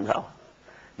ta'ala anha,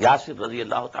 Yasir,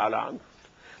 radiyallahu ta'ala anha.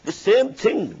 The same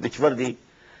thing which were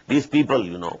these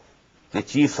people, the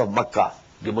chiefs of Makkah,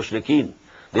 the mushrikeen,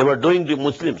 they were doing to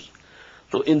Muslims.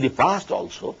 So in the past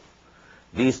also,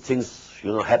 these things,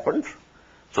 happened.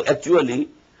 So actually,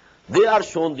 they are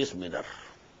shown this mirror.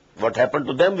 What happened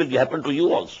to them will happen to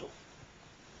you also.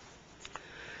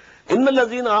 إِنَّ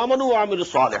الَّذِينَ آمَنُوا وَعَمِلُوا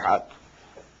الصَّالِحَاتِ,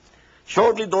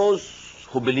 surely those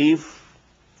who believe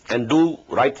and do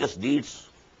righteous deeds,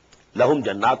 Lahum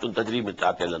jannatun tajri min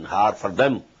tahtiha al-anhar. For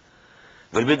them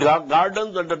will be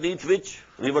gardens underneath which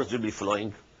rivers will be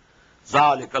flowing.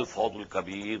 Zalikal fawzul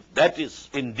kabir. That is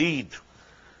indeed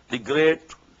the great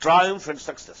triumph and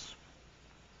success.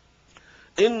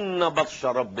 Inna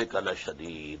batsha rabbika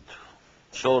lashadid.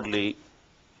 Surely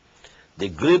the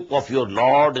grip of your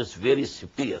Lord is very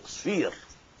severe.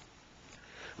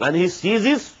 When he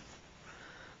seizes,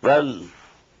 well,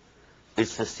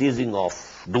 it's a seizing of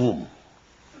doom.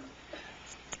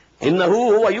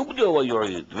 Innahu huwa yubdi wa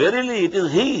yu'id. Verily, it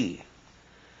is he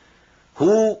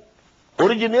who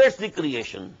originates the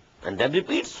creation and then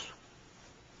repeats.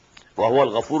 Wa huwa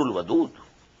al-ghafur al-wadud.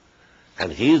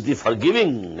 And he is the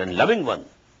forgiving and loving one.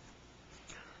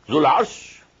 Zul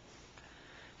Arsh.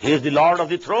 He is the Lord of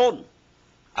the throne.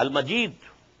 Al-Majid,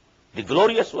 the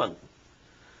glorious one.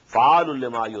 Fa'alul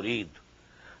lima yurid.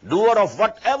 Doer of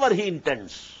whatever he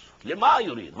intends. Lima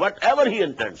yurid. Whatever he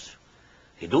intends.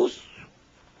 He does.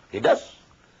 He does.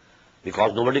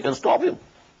 Because nobody can stop him.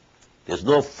 There's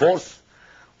no force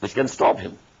which can stop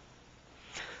him.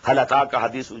 Halataka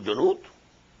hadithul junud.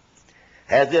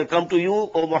 Has there come to you,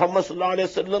 O Muhammad sallallahu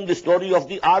alayhi wa sallam, the story of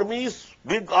the armies,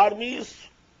 big armies?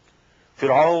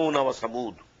 Fir'aun wa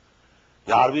Samud.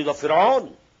 The armies of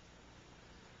Fir'aun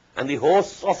and the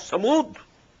hosts of Samud.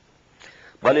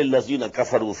 Balil lazina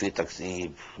kafaru fi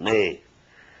taksib. Nay,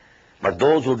 but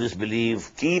those who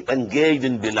disbelieve keep engaged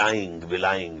in belying.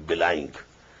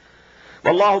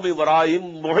 Wallahu bi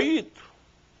wara'ihim muhit.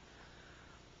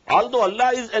 Although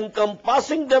Allah is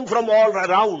encompassing them from all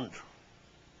around,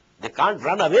 they can't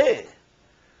run away.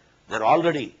 They're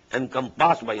already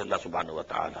encompassed by Allah subhanahu wa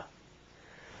ta'ala.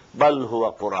 Bal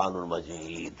huwa Quranul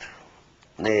Majid.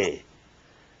 Nay,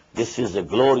 this is a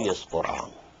glorious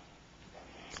Quran.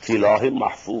 Fi lawhim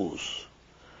mahfuz.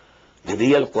 The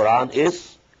real Quran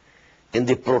is in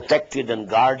the protected and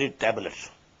guarded tablets.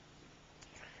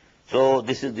 So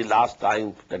this is the last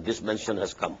time that this mention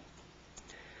has come.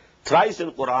 Thrice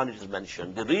in Quran it is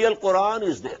mentioned. The real Quran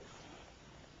is there.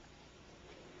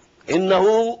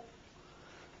 Innahu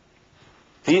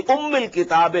fi ummil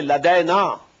kitabe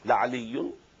ladayna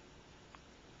la'aliyyun.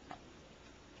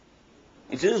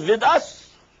 It is with us,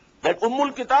 that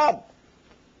Ummul Kitab.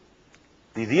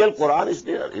 The real Quran is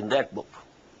there in that book.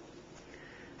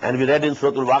 And we read in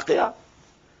Surah Al-Waqi'ah,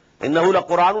 إِنَّهُ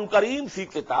لَقُرْآنٌ كَرِيمٌ فِي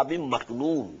كِتَابٍ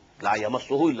مَكْنُونٍ لَا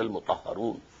يَمَسُّهُ إِلَّا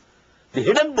الْمُطَهَّرُونَ. The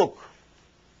hidden book.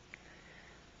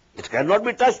 It cannot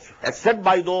be touched except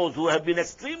by those who have been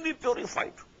extremely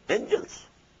purified, angels.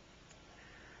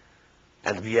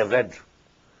 And we have read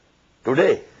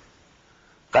today,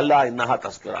 كَلَّا إِنَّهَا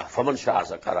تَذْكِرَةٌ فَمَنْ شَاءَ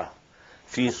ذَكَرَهُ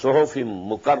فِي صُحُفٍ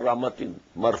مُكَرَّمَةٍ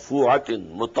مَرْفُوعَةٍ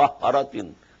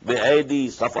مُطَهَّرَةٍ بِأَيْدِي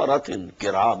سَفَرَةٍ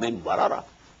كِرَامٍ بَرَرَةٍ.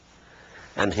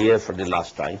 And here for the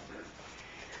last time,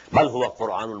 بَلْ هُوَ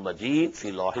قُرْآنٌ الْمَجِيدٌ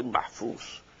فِي لَوْحٍ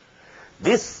مَحْفُوظٍ.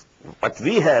 This, what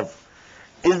we have,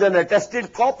 is an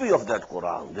attested copy of that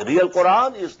Quran. The real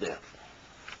Quran is there.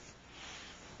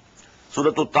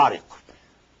 Surah Al-Tariq.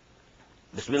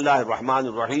 Bismillahir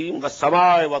Rahmanir Rahim.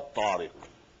 وَالسَّمَاءِ وَالطَّارِقِ.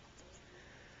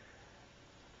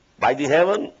 By the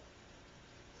heaven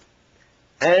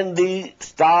and the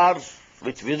stars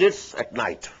which visits at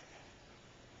night.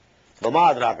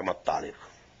 وَمَا أَدْرَاكَ مَا الطَّارِقُ.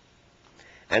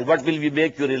 And what will we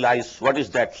make you realize? What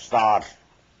is that star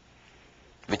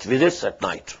which visits at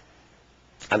night?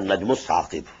 An-Najmu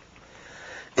Saqib.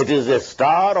 It is a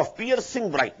star of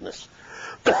piercing brightness.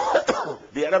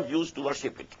 The Arabs used to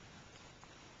worship it.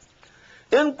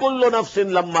 In kullu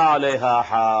nafsin lamma alayha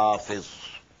hafiz.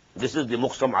 This is the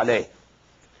muqsam alayh.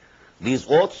 These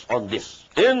oaths on this.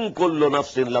 In kullu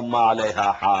nafsin lamma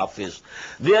alayha hafiz.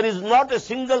 There is not a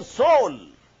single soul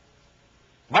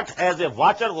but has a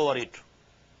watcher over it.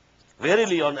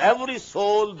 Verily, on every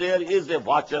soul there is a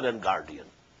watcher and guardian.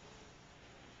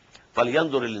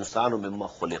 فَلْيَنْظُرِ الْإِنسَانُ مِمَّا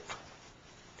خُلِقَ.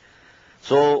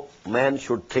 So man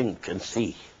should think and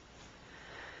see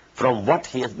from what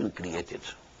he has been created.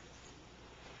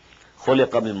 خُلِقَ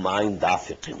مِنْ مَاءٍ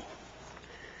دَافِقٍ.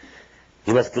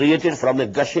 He was created from a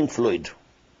gushing fluid.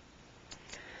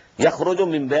 يَخْرُجُ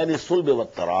مِنْ بَيْنِ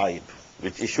الصُّلْبِ وَالتَّرَائِبِ.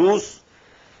 Which issues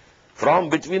from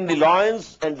between the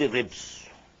loins and the ribs.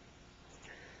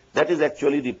 That is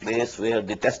actually the place where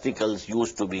the testicles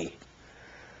used to be.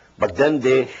 But then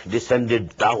they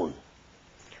descended down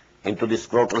into the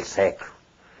scrotal sac.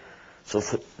 So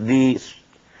the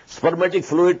spermatic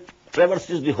fluid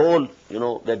traverses the whole,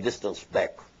 that distance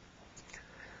back.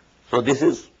 So this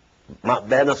is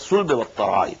بين الصلب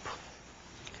والترائب.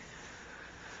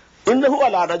 إنه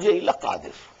على رجعه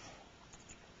لقادر.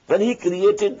 When he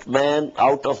created man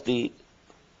out of the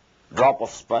drop of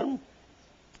sperm,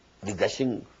 the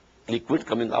gushing liquid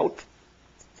coming out,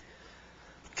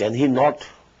 can he not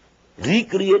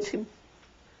recreate him?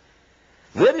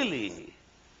 Verily,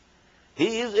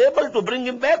 he is able to bring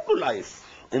him back to life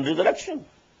in resurrection.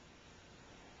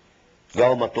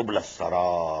 Yawma tubla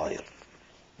sarair,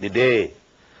 the day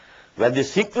when the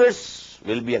secrets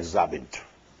will be examined.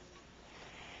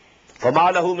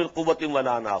 فَمَا لَهُ مِنْ قُوَّةٍ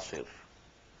وَلَا نَاصِرٍ.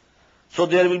 So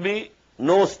there will be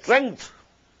no strength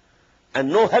and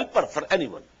no helper for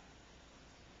anyone.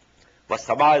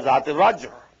 وَالسَّمَاءِ ذَاتِ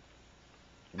الرَّجْعِ,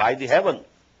 by the heaven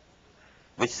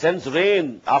which sends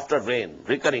rain after rain,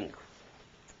 recurring.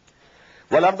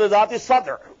 وَالْأَرْضِ ذَاتِ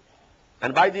الصَّدْعِ,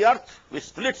 and by the earth which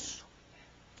splits.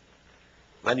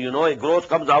 When you know a growth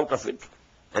comes out of it,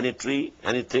 any tree,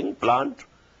 anything, plant,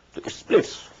 it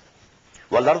splits.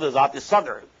 وَالْأَرْضِ ذَاتِ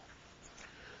الصَّدْعِ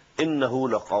إِنَّهُ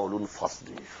لَقَوْلٌ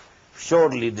فَصْلٌ.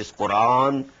 Surely this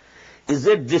Quran is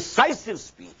a decisive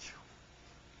speech.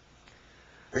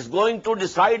 It's going to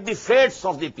decide the fates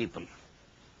of the people.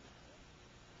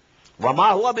 وَمَا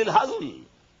هُوَ بِالْهَزْلِ,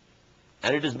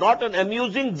 and it is not an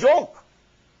amusing joke.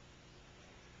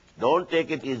 Don't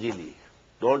take it easily.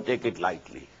 Don't take it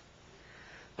lightly.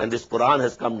 When this Quran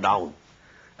has come down,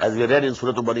 as we read in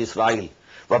Surah Bani Israel,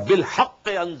 وَبِالْحَقِّ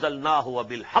أَنزَلْنَاهُ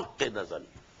وَبِالْحَقِّ نَزَلْ.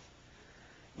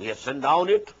 We have sent down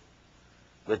it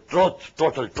with truth,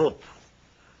 total truth.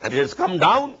 And it has come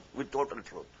down with total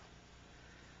truth.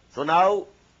 So now,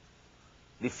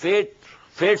 the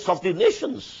fates of the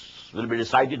nations will be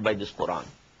decided by this Quran.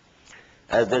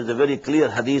 As there is a very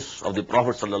clear hadith of the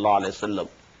Prophet ﷺ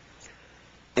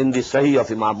in the Sahih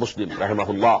of Imam Muslim,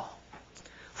 rahimahullah,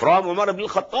 from Umar ibn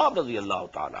al-Khattab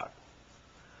radiyallahu ta'ala.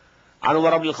 عن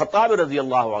عمر بن الخطاب رضي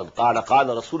الله عنه قال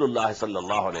قال رسول الله صلى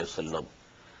الله عليه وسلم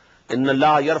إن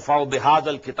الله يرفع بهذا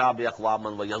الكتاب أقواما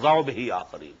ويضع به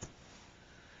آخرين.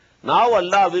 Now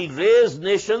Allah will raise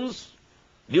nations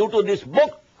due to this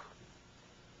book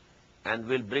and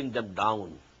will bring them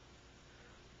down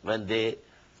when they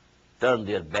turn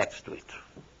their backs to it.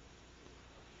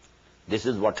 This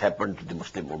is what happened to the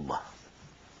Muslim Ummah.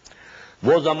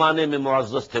 वो जमाने में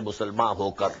मुअज़्ज़ज़ थे मुसलमान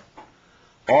होकर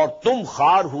और तुम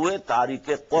खार हुए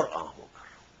तारीके कुरआन होकर.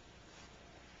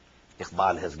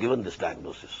 Iqbal has given this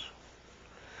diagnosis.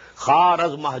 खार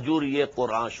अज महजूर ये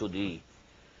कुरआन शुदी,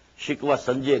 शिकवा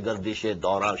संजे गर्दिशे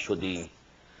दौरान शुदी,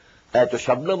 ऐ तो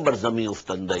शबनम बर जमी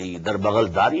उफ्तंदई, दर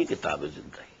बगलदारी किताब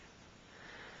जिंदगी.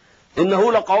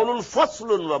 इन्नहु लक़ौलुन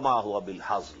फ़स्लुन वमा हुवा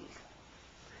बिलहज़्ल.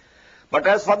 But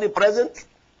as for the present,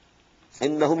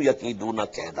 innahum yakiduna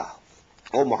kaida.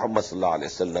 O Muhammad sallallahu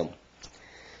alaihi wasallam,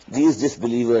 these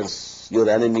disbelievers, your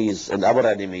enemies and our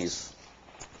enemies,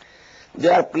 they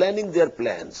are planning their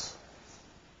plans.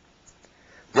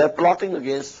 They are plotting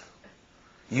against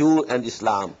you and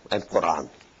Islam and Quran.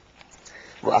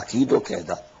 Wa akido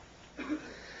kaida.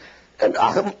 And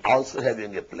I am also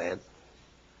having a plan.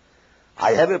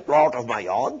 I have a plot of my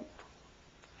own.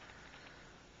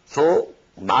 So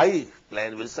my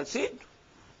plan will succeed.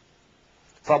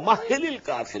 فَمَهِّلِ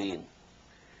الْكَافِرِينَ.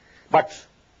 But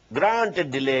grant a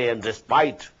delay and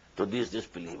respite to these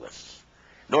disbelievers.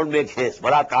 Don't make haste.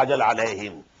 وَلَا تَعْجَلْ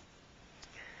عَلَيْهِمْ.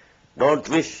 Don't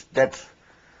wish that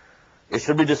it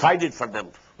should be decided for them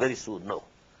very soon. No.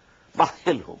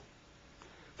 مَهِّلْهُمْ.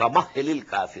 فَمَهِّلِ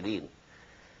الْكَافِرِينَ.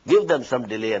 Give them some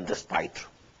delay and respite.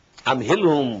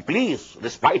 أَمْهِلْهُمْ. Please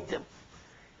respite them.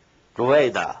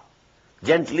 Ruwaida.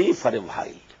 Gently for a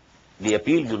while. The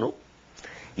appeal, you know.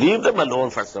 Leave them alone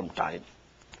for some time.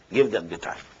 Give them the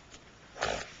time.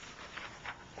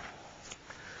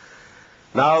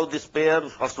 Now this pair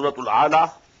of Surah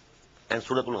Al-Ala and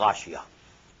Surah Al-Ghashiyah.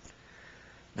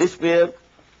 This pair,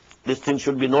 this thing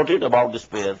should be noted about this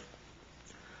pair,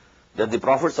 that the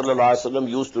Prophet ﷺ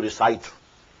used to recite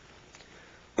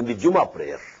in the Jummah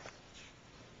prayer,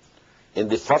 in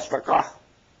the first rakah,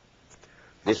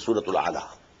 this Surah Al-Ala,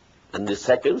 and the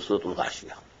second Surah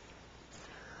Al-Ghashiyah.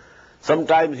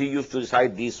 Sometimes he used to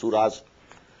recite these surahs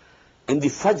in the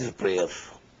Fajr prayer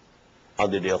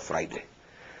on the day of Friday.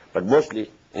 But mostly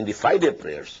in the Friday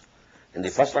prayers, in the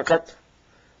first rakat,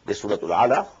 the Surah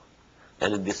Al-Ala,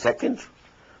 and in the second,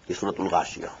 the Surah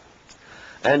Al-Ghashiyah.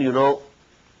 And you know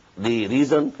the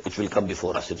reason, it will come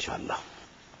before us, inshallah.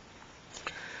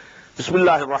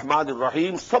 Bismillah ar-Rahman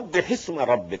ar-Rahim. Sabbih isma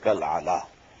rabbika al-Ala.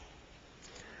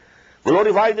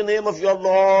 Glorify the name of your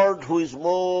Lord who is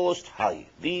most high,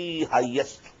 the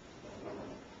highest.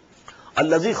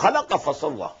 Allazi khalaqa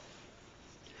fasawwa.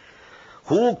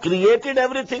 Who created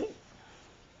everything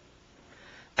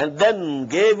and then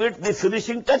gave it the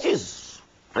finishing touches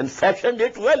and fashioned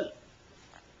it well.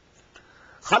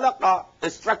 Khalaqa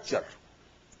is structure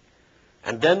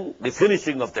and then the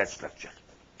finishing of that structure.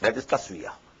 That is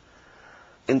taswiyah.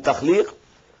 In takhliq,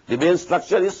 the main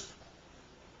structure is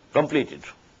completed.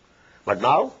 But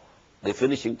now, the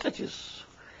finishing touches.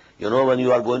 You know, when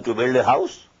you are going to build a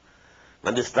house,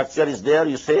 when the structure is there,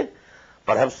 you say,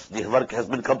 perhaps the work has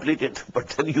been completed, but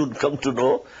then you come to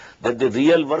know that the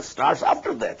real work starts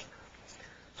after that.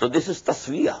 So this is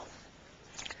taswiyah.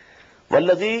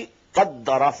 وَالَّذِي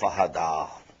قَدَّرَ فَهَدَى.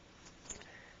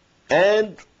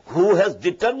 And who has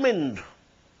determined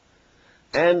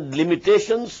and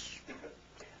limitations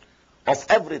of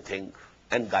everything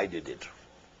and guided it.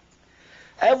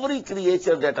 Every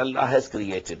creature that Allah has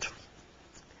created,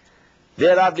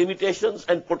 there are limitations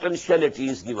and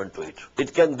potentialities given to it.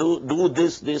 It can do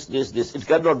this, this. It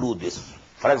cannot do this.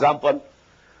 For example,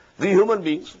 we human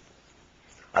beings,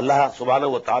 Allah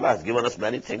subhanahu wa ta'ala has given us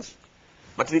many things,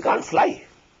 but we can't fly.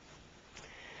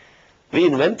 We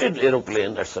invented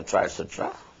aeroplane,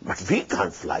 etc., but we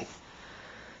can't fly.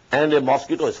 And a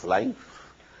mosquito is flying.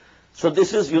 So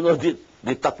this is, the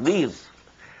taqdeer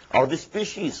of the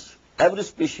species. Every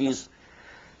species,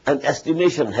 an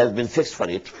estimation has been fixed for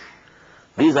it.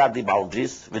 These are the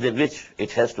boundaries within which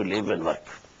it has to live and work.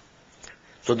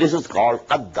 So this is called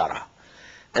qaddara.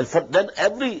 And for then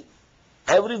every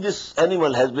this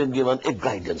animal has been given a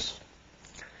guidance.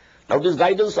 Now this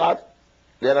guidance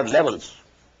there are levels.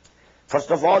 First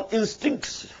of all,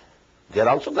 instincts. They are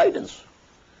also guidance.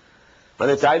 When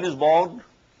a child is born,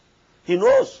 he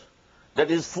knows that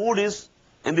his food is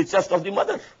in the chest of the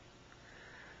mother.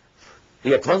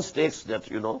 He at once takes that,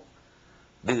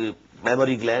 the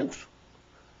mammary gland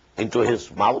into his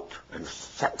mouth and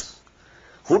sucks.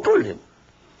 Who told him?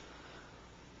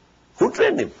 Who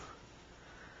trained him?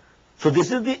 So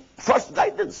this is the first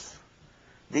guidance.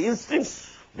 The instincts,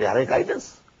 they are a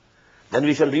guidance. Then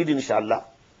we shall read, inshallah,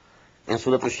 in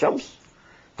Surah Al-Shams,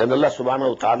 then Allah subhanahu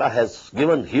wa ta'ala has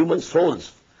given human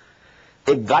souls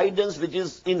a guidance which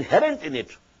is inherent in it,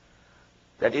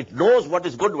 that it knows what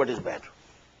is good, what is bad.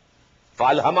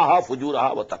 فَأَلْهَمَهَا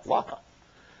فُجُورَهَا وَتَقْوَاهَا.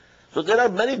 So there are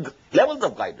many levels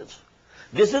of guidance.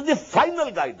 This is the final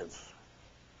guidance.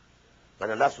 When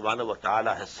Allah subhanahu wa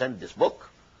ta'ala has sent this book,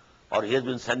 or He has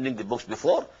been sending the books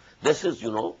before, this is,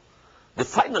 the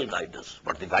final guidance.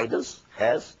 But the guidance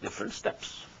has different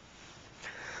steps.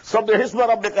 سَبِّحِ اسْمَ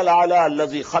رَبِّكَ الْأَعْلَى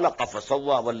الَّذِي خَلَقَ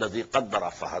فَسَوَّى وَالَّذِي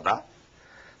قَدَّرَ فَهَدَى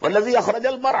وَالَّذِي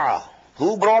أَخْرَجَ الْمَرْعَى.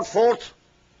 Who brought forth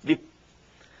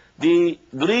the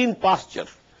green pasture,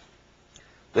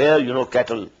 where,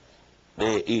 cattle,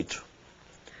 they eat.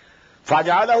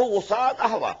 فَجَعَلَهُ غُثَاءً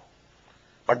أَحْوَى.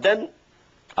 But then,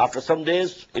 after some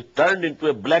days, it turned into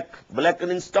a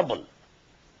blackening stubble.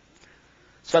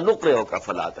 سَنُقْرِئُكَ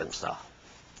فَلَا تَنْسَى.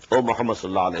 O Muhammad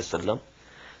sallallahu alayhi wa sallam,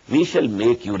 we shall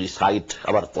make you recite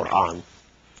our Quran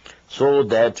so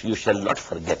that you shall not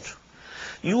forget.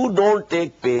 You don't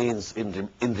take pains in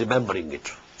remembering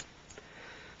it.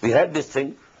 We had this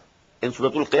thing in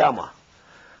Surah Al-Qiyamah.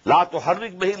 لا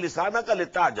تحرك به لسانك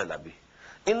لتعجل به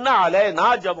إن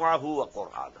علينا جمعه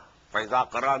وقرآنه فإذا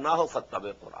قرأناه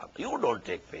فاتبع قرآنه. You don't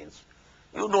take pains.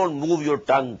 You don't move your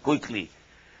tongue quickly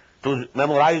to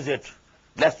memorize it,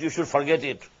 lest you should forget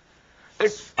it.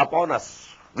 It's upon us.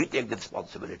 We take the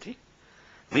responsibility.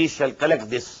 We shall collect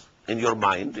this in your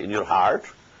mind, in your heart.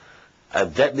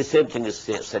 The same thing is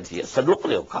said here.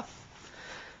 سَنُقْرِئُكَ.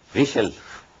 We shall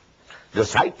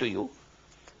recite to you,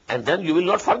 and then you will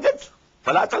not forget.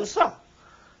 فَلَا تَنْسَى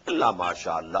إِلَّا مَا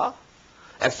شَاءَ اللَّهُ.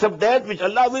 Except that which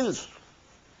Allah wills.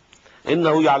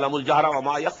 إِنَّهُ يَعْلَمُ الْجَهْرَ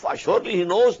وَمَا يَخْفَى. Surely He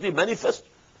knows the manifest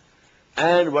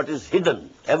and what is hidden.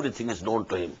 Everything is known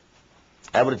to Him.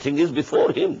 Everything is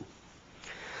before Him.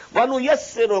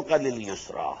 وَنُيَسِّرُكَ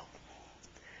لِلْيُسْرَى.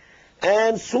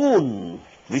 And soon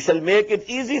we shall make it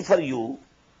easy for you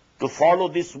to follow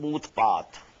the smooth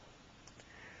path.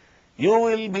 You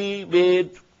will be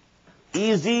made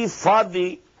easy for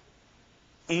the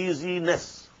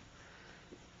easiness.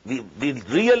 The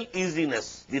real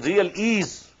easiness, the real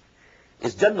ease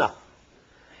is Jannah,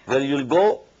 where you will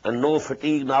go and no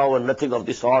fatigue now and nothing of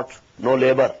the sort, no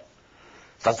labor.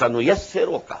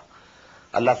 فَسَنُيَسِّرُكَ.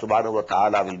 Allah subhanahu wa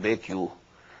ta'ala will make you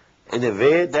in a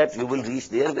way that you will reach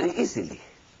there very easily.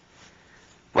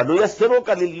 وَنُيَسِّرُكَ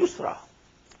لِلْيُسْرَى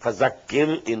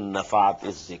فَذَكِّرْ إِن نَفَعَتِ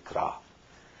الذِّكْرَى.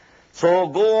 So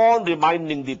go on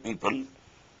reminding the people,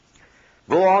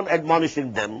 go on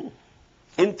admonishing them,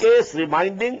 in case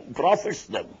reminding profits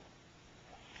them.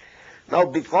 Now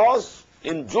because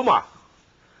in Jummah,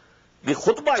 the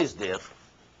khutbah is there,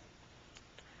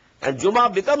 and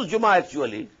Jummah becomes Jummah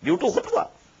actually due to khutbah.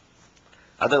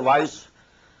 Otherwise,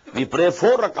 we pray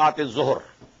 4 rakat in Zuhr,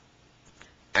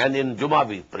 and in Jummah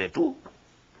we pray 2.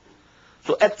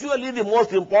 So actually the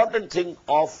most important thing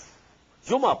of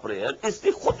Jummah prayer is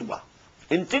the khutbah,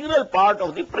 integral part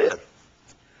of the prayer.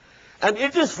 And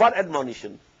it is for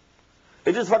admonition.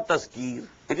 It is for tazkir,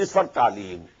 it is for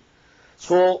talim.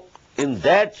 So, in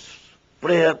that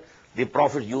prayer, the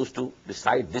Prophet used to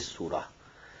recite this surah.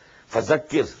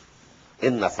 فَذَكِّرْ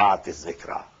إِن نَفَعَتِ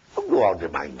الذِّكْرَى. Go on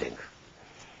reminding.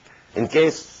 In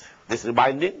case this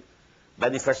reminding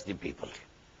benefits the people.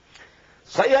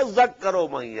 سَيَذَّكَّرُ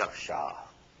مَن يَخْشَى.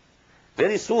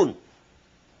 Very soon,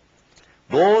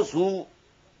 those who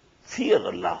fear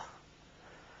Allah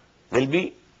will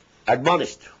be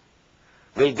admonished,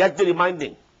 will get the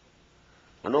reminding.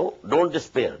 Don't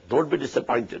despair, don't be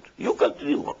disappointed. You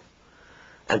continue on.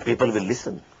 And people will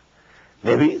listen.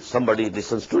 Maybe somebody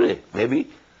listens today, maybe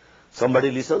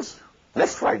somebody listens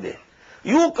next Friday.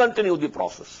 You continue the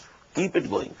process. Keep it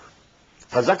going.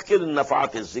 فَذَكِّرْ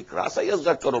النَّفَعَةِ الذِّكْرَى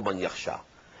سَيَذَّكَّرُ مَن يَخْشَى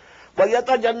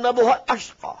وَيَتَجَنَّبُهَا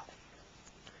الْأَشْقَى.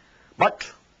 But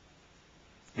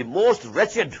the most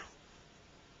wretched,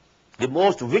 the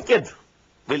most wicked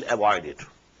will avoid it.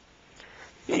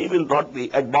 He will not be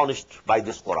admonished by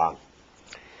this Quran.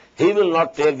 He will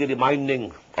not take the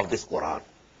reminding of this Quran.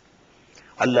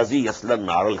 الَّذِي يَصْلَى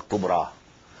النَّارَ الْكُبْرَى.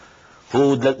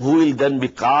 Who will then be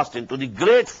cast into the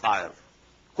great fire.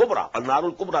 Kubra,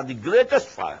 An-Narul Kubra, the greatest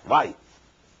fire. Why?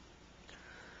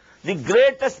 The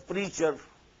greatest preacher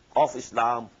of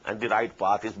Islam and the right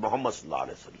path is Muhammad sallallahu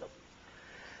alaihi wasallam.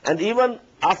 And even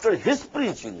after his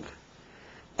preaching,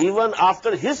 even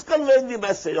after his conveying the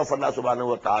message of Allah subhanahu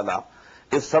wa ta'ala,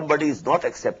 if somebody is not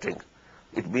accepting,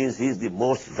 it means he is the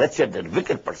most wretched and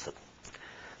wicked person.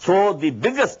 So the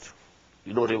biggest,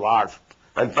 reward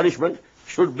and punishment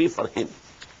should be for him.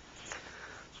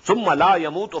 ثُمَّ لَا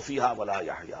يَمُوتُ فِيهَا وَلَا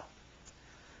يَحْيَا.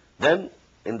 Then,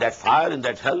 in that fire, in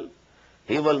that hell,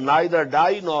 he will neither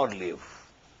die nor live.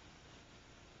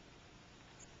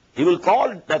 He will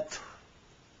call death.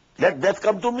 Let death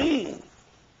come to me.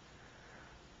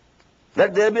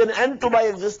 Let there be an end to my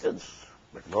existence.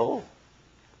 But no.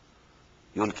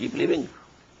 You will keep living.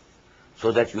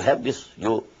 So that you have this,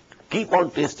 you keep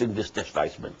on tasting this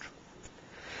chastisement.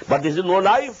 But this is no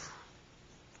life.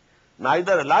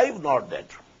 Neither alive nor dead.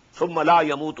 ثُمَّ لَا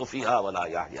يَمُوتُ فِيهَا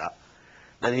وَلَا يَحْيَا.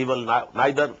 Then he will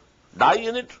neither die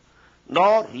in it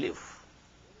nor live.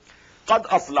 قَدْ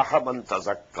أَفْلَحَ مَنْ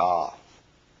تَزَكَّى.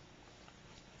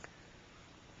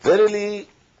 Verily,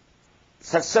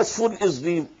 successful is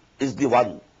the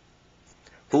one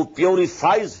who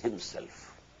purifies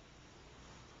himself.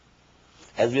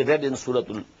 As we read in Surah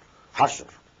Al-Hashr,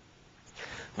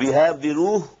 we have the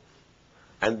ruh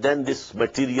and then this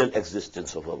material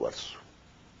existence of ours.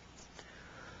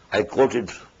 I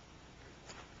quoted,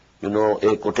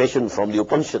 a quotation from the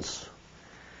Upanishads.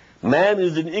 Man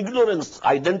is in ignorance,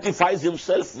 identifies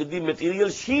himself with the material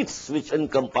sheets which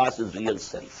encompass his real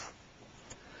self.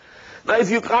 Now,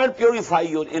 if you can't purify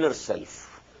your inner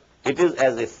self, it is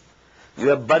as if you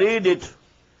have buried it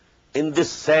in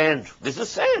this sand. This is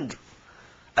sand.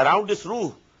 Around this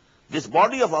ruh, this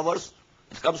body of ours,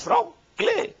 it comes from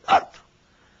clay, earth.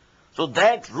 So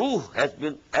that ruh has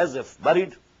been as if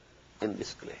buried in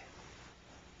this clay.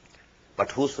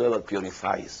 But whosoever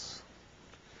purifies,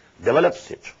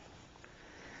 develops it,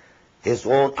 his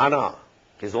own ana,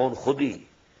 his own khudi,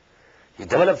 he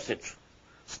develops it,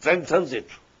 strengthens it,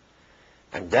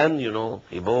 and then,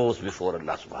 he bows before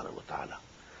Allah subhanahu wa ta'ala.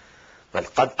 Well,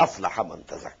 قَدْ أَفْلَحَ مَنْ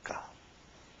تَزَكَّى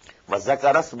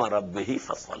وَذَكَرَ اسْمَ رَبِّهِ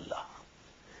فَصَلَّى.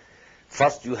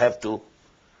 First you have to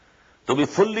be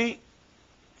fully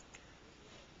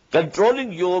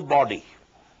controlling your body,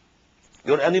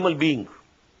 your animal being,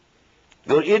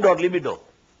 your id or libido,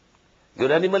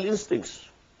 your animal instincts.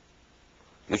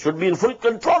 You should be in full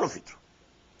control of it.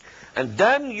 And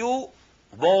then you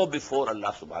bow before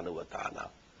Allah subhanahu wa ta'ala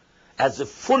as a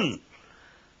full,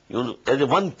 as a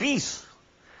one piece.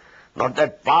 Not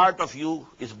that part of you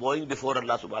is bowing before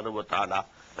Allah subhanahu wa ta'ala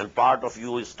and part of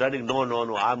you is standing,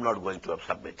 no, I'm not going to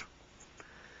submit.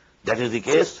 That is the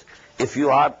case if you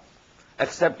are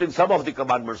accepting some of the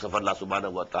commandments of Allah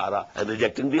subhanahu wa ta'ala and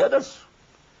rejecting the others.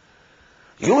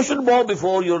 You should bow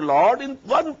before your Lord in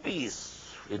one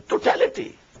piece, in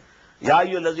totality. Ya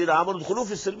ayyuhallazina amanu udkhulu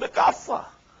fi silmi kaffa.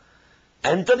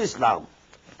 Enter Islam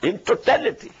in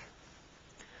totality.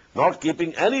 Not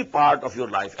keeping any part of your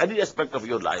life, any aspect of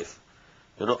your life,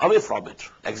 away from it,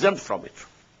 exempt from it.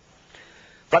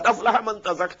 But أَفْلَحَ مَنْ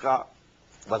تَزَكَّى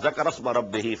وَذَكَرَ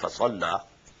اسْمَ رَبِّهِ فَصَلَّى.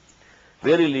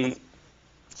 Verily,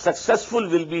 successful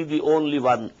will be the only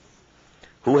one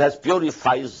who has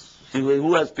purified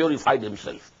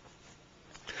himself.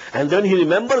 And then he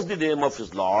remembers the name of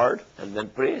his Lord and then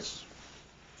prays.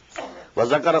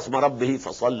 وَذَكَرَ اسْمَ رَبِّهِ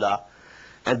فَصَلَّى.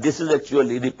 And this is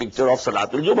actually the picture of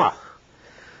Salatul Jummah.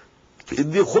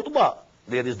 In the khutbah,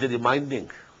 there is the reminding.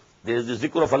 There is the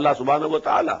zikr of Allah subhanahu wa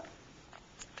ta'ala.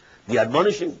 the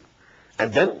admonishing,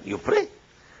 and then you pray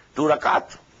 2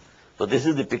 rakat. So this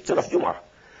is the picture of Jummah.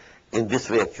 In this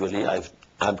way, actually,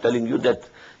 I'm telling you that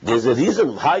there's a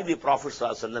reason why the Prophet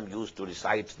ﷺ used to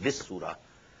recite this surah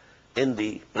in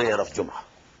the prayer of Jummah.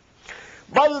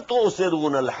 بَلْ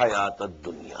تُؤْثِرُونَ الْحَيَاةَ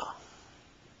الدُّنْيَا.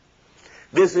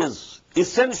 This is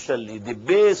essentially the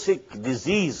basic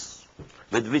disease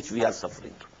with which we are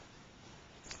suffering.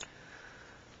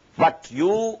 But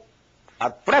you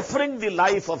are preferring the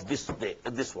life of this day,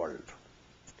 this world.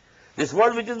 This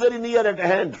world which is very near at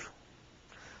hand.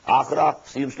 Akhirah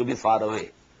seems to be far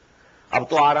away. अब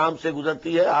तो आराम से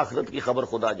गुजरती है, आखिरत की खबर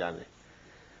खुदा जाने.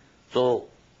 So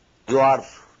you are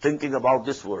thinking about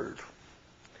this world.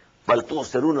 بل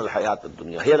تؤثرون الحياة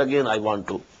الدنيا. Here again I want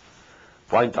to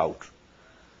point out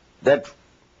that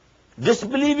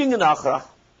disbelieving in Akhirah,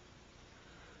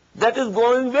 that is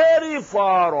going very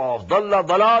far off. ضل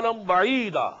ضلالا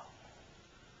بعيدا.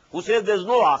 Who says there is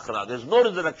no Akhirah, there is no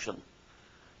resurrection,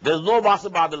 there is no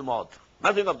Ba'ath ba'd al-maut,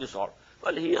 nothing of this sort.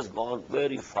 Well, he has gone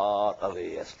very far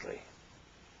away astray.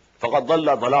 فَقَدْ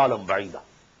ضَلَّ ضَلَالًا بَعِيدًا.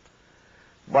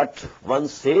 But one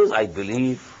says, I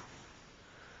believe,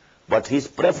 but he is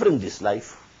preferring this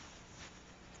life.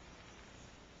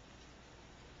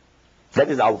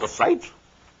 That is out of sight.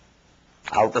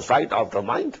 Out of sight, out of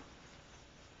mind.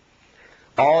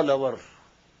 All our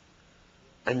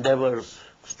endeavors,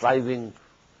 striving,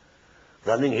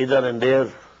 running hither and there,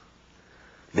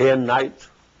 day and night,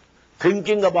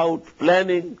 thinking about,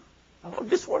 planning about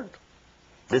this world.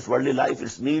 This worldly life,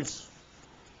 its needs.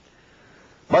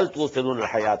 بَلْ تُؤْثِرُونَ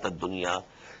الْحَيَاةَ الدُّنْيَا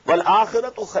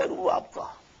وَالْآخِرَةُ خَيْرٌ وَأَبْقَىٰ.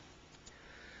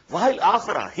 While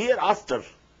Akhirah, hereafter,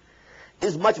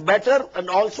 is much better and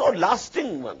also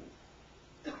lasting one.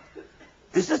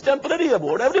 This is temporary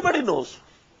abode, everybody knows.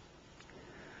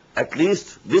 At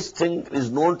least this thing is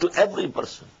known to every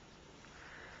person.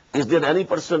 Is there any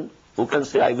person who can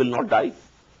say, I will not die?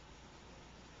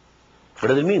 What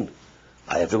does it mean?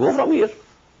 I have to go from here.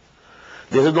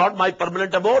 This is not my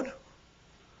permanent abode.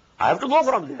 I have to go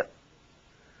from there.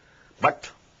 But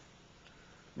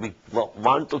we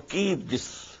want to keep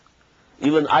this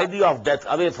even idea of death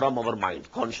away from our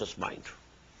mind, conscious mind.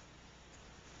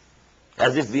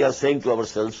 As if we are saying to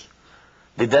ourselves,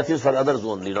 the death is for others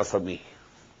only, not for me.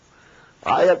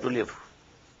 I have to live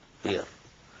here.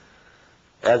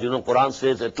 As you know, Quran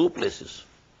says at 2 places.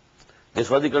 This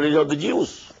was the condition of the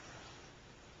Jews.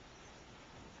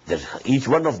 That each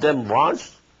one of them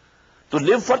wants to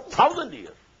live for 1,000 years.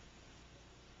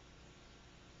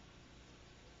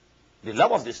 The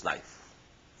love of this life.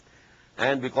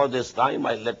 And because there's time,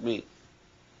 let me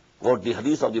quote the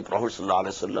hadith of the Prophet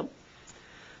ﷺ.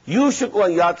 يُوشِكُ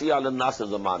أَن يَأْتِيَ عَلَى النَّاسِ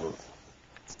زَمَانٌ.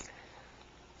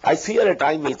 I fear a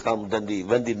time will come when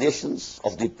the nations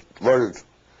of the world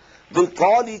will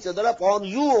call each other upon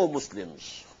you, O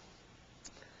Muslims.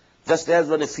 Just as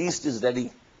when a feast is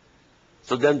ready,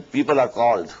 so then people are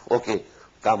called, okay,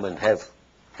 come and have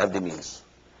the meals.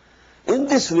 In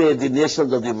this way, the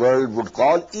nations of the world would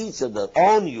call each other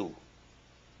on you.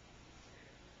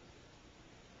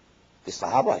 The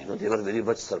Sahaba, they were very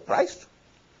much surprised.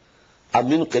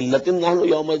 Amin qillatin nahnu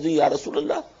yawmaidhin ya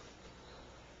Rasulullah.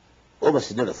 O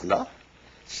Messenger of Allah,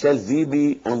 shall we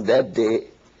be on that day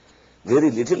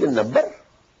very little in number?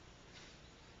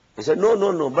 He said, no,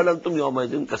 bal antum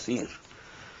yawmaidhin kaseer.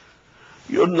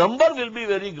 Your number will be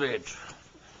very great.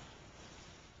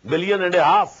 1.5 billion.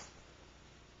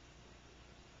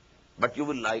 But you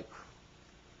will like,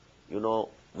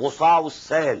 Musa's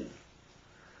sail.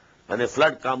 When a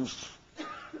flood comes,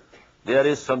 there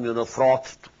is some,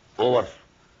 froth over.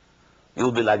 You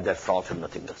will be like that froth and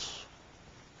nothing else.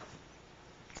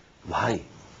 Why?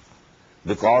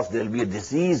 Because there will be a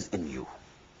disease in you,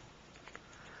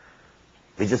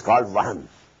 which is called vahan.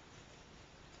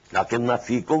 Lakinna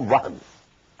fikum vahan.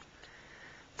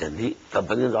 Then the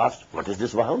companions asked, what is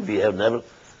this vahan? We have never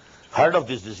heard of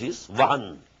this disease,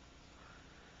 vahan.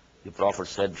 The Prophet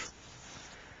said,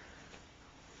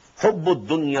 Hubbu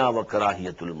dunya wa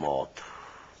karahiyatul maut.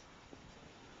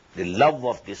 The love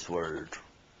of this world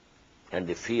and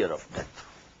the fear of death.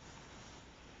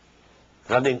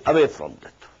 Running away from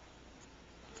death.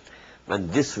 When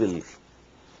this will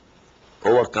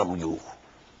overcome you,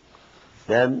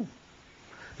 then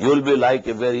you will be like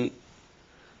a very,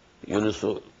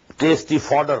 so tasty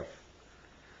fodder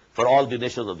for all the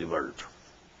nations of the world.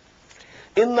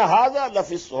 Inna hadha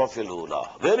lafis suhufil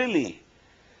ula. Verily,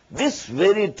 this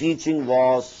very teaching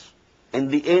was in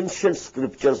the ancient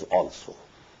scriptures also.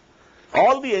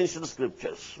 All the ancient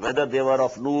scriptures, whether they were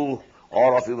of Nuh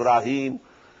or of Ibrahim,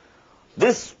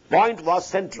 this point was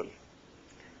central.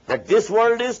 That this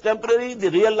world is temporary, the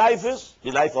real life is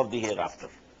the life of the hereafter.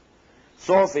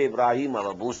 Suhuf Ibrahim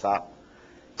wa Musa,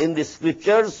 in the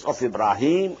scriptures of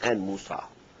Ibrahim and Musa,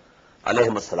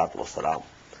 alayhim as-salatu was-salam.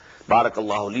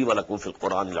 Barakallahu li wa lakum fil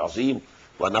Qur'an al-azim,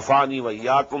 wa nafa'ani wa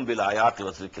iyyakum bil ayati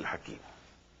wa dhikril hakim.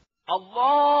 Allahu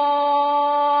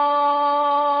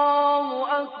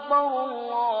Akbar,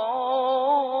 Allahu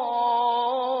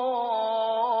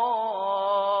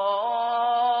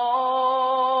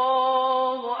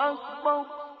Akbar.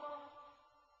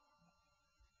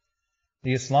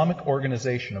 The Islamic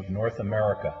Organization of North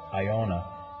America, IONA,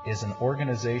 is an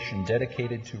organization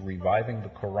dedicated to reviving the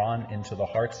Quran into the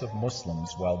hearts of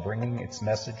Muslims while bringing its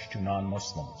message to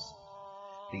non-Muslims.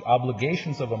 The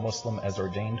obligations of a Muslim as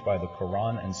ordained by the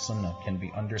Quran and Sunnah can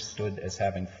be understood as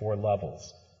having 4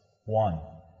 levels. 1.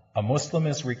 A Muslim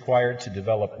is required to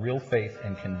develop real faith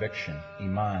and conviction,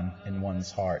 iman, in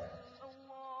one's heart.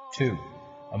 2.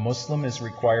 A Muslim is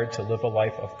required to live a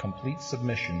life of complete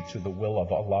submission to the will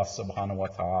of Allah subhanahu wa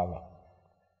ta'ala.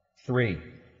 3.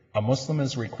 A Muslim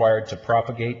is required to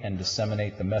propagate and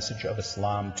disseminate the message of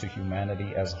Islam to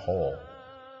humanity as a whole.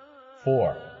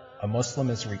 4. A Muslim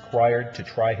is required to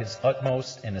try his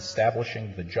utmost in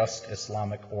establishing the just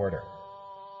Islamic order.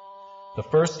 The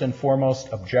first and foremost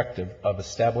objective of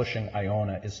establishing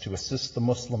IONA is to assist the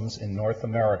Muslims in North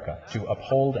America to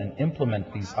uphold and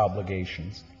implement these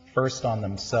obligations, first on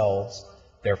themselves,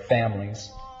 their families,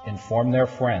 inform their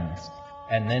friends,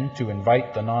 and then to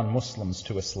invite the non-Muslims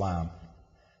to Islam.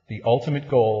 The ultimate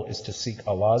goal is to seek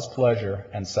Allah's pleasure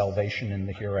and salvation in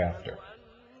the hereafter.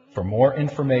 For more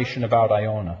information about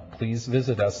IONA, please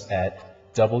visit us at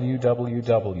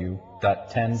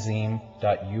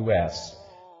www.tanzim.us.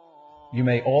 You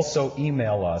may also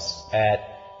email us at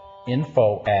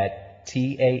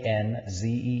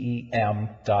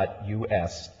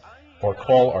info@tanzeem.us or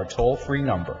call our toll-free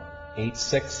number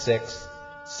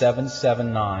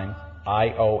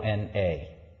 866-779-IONA.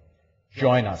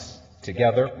 Join us.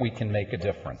 Together we can make a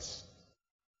difference.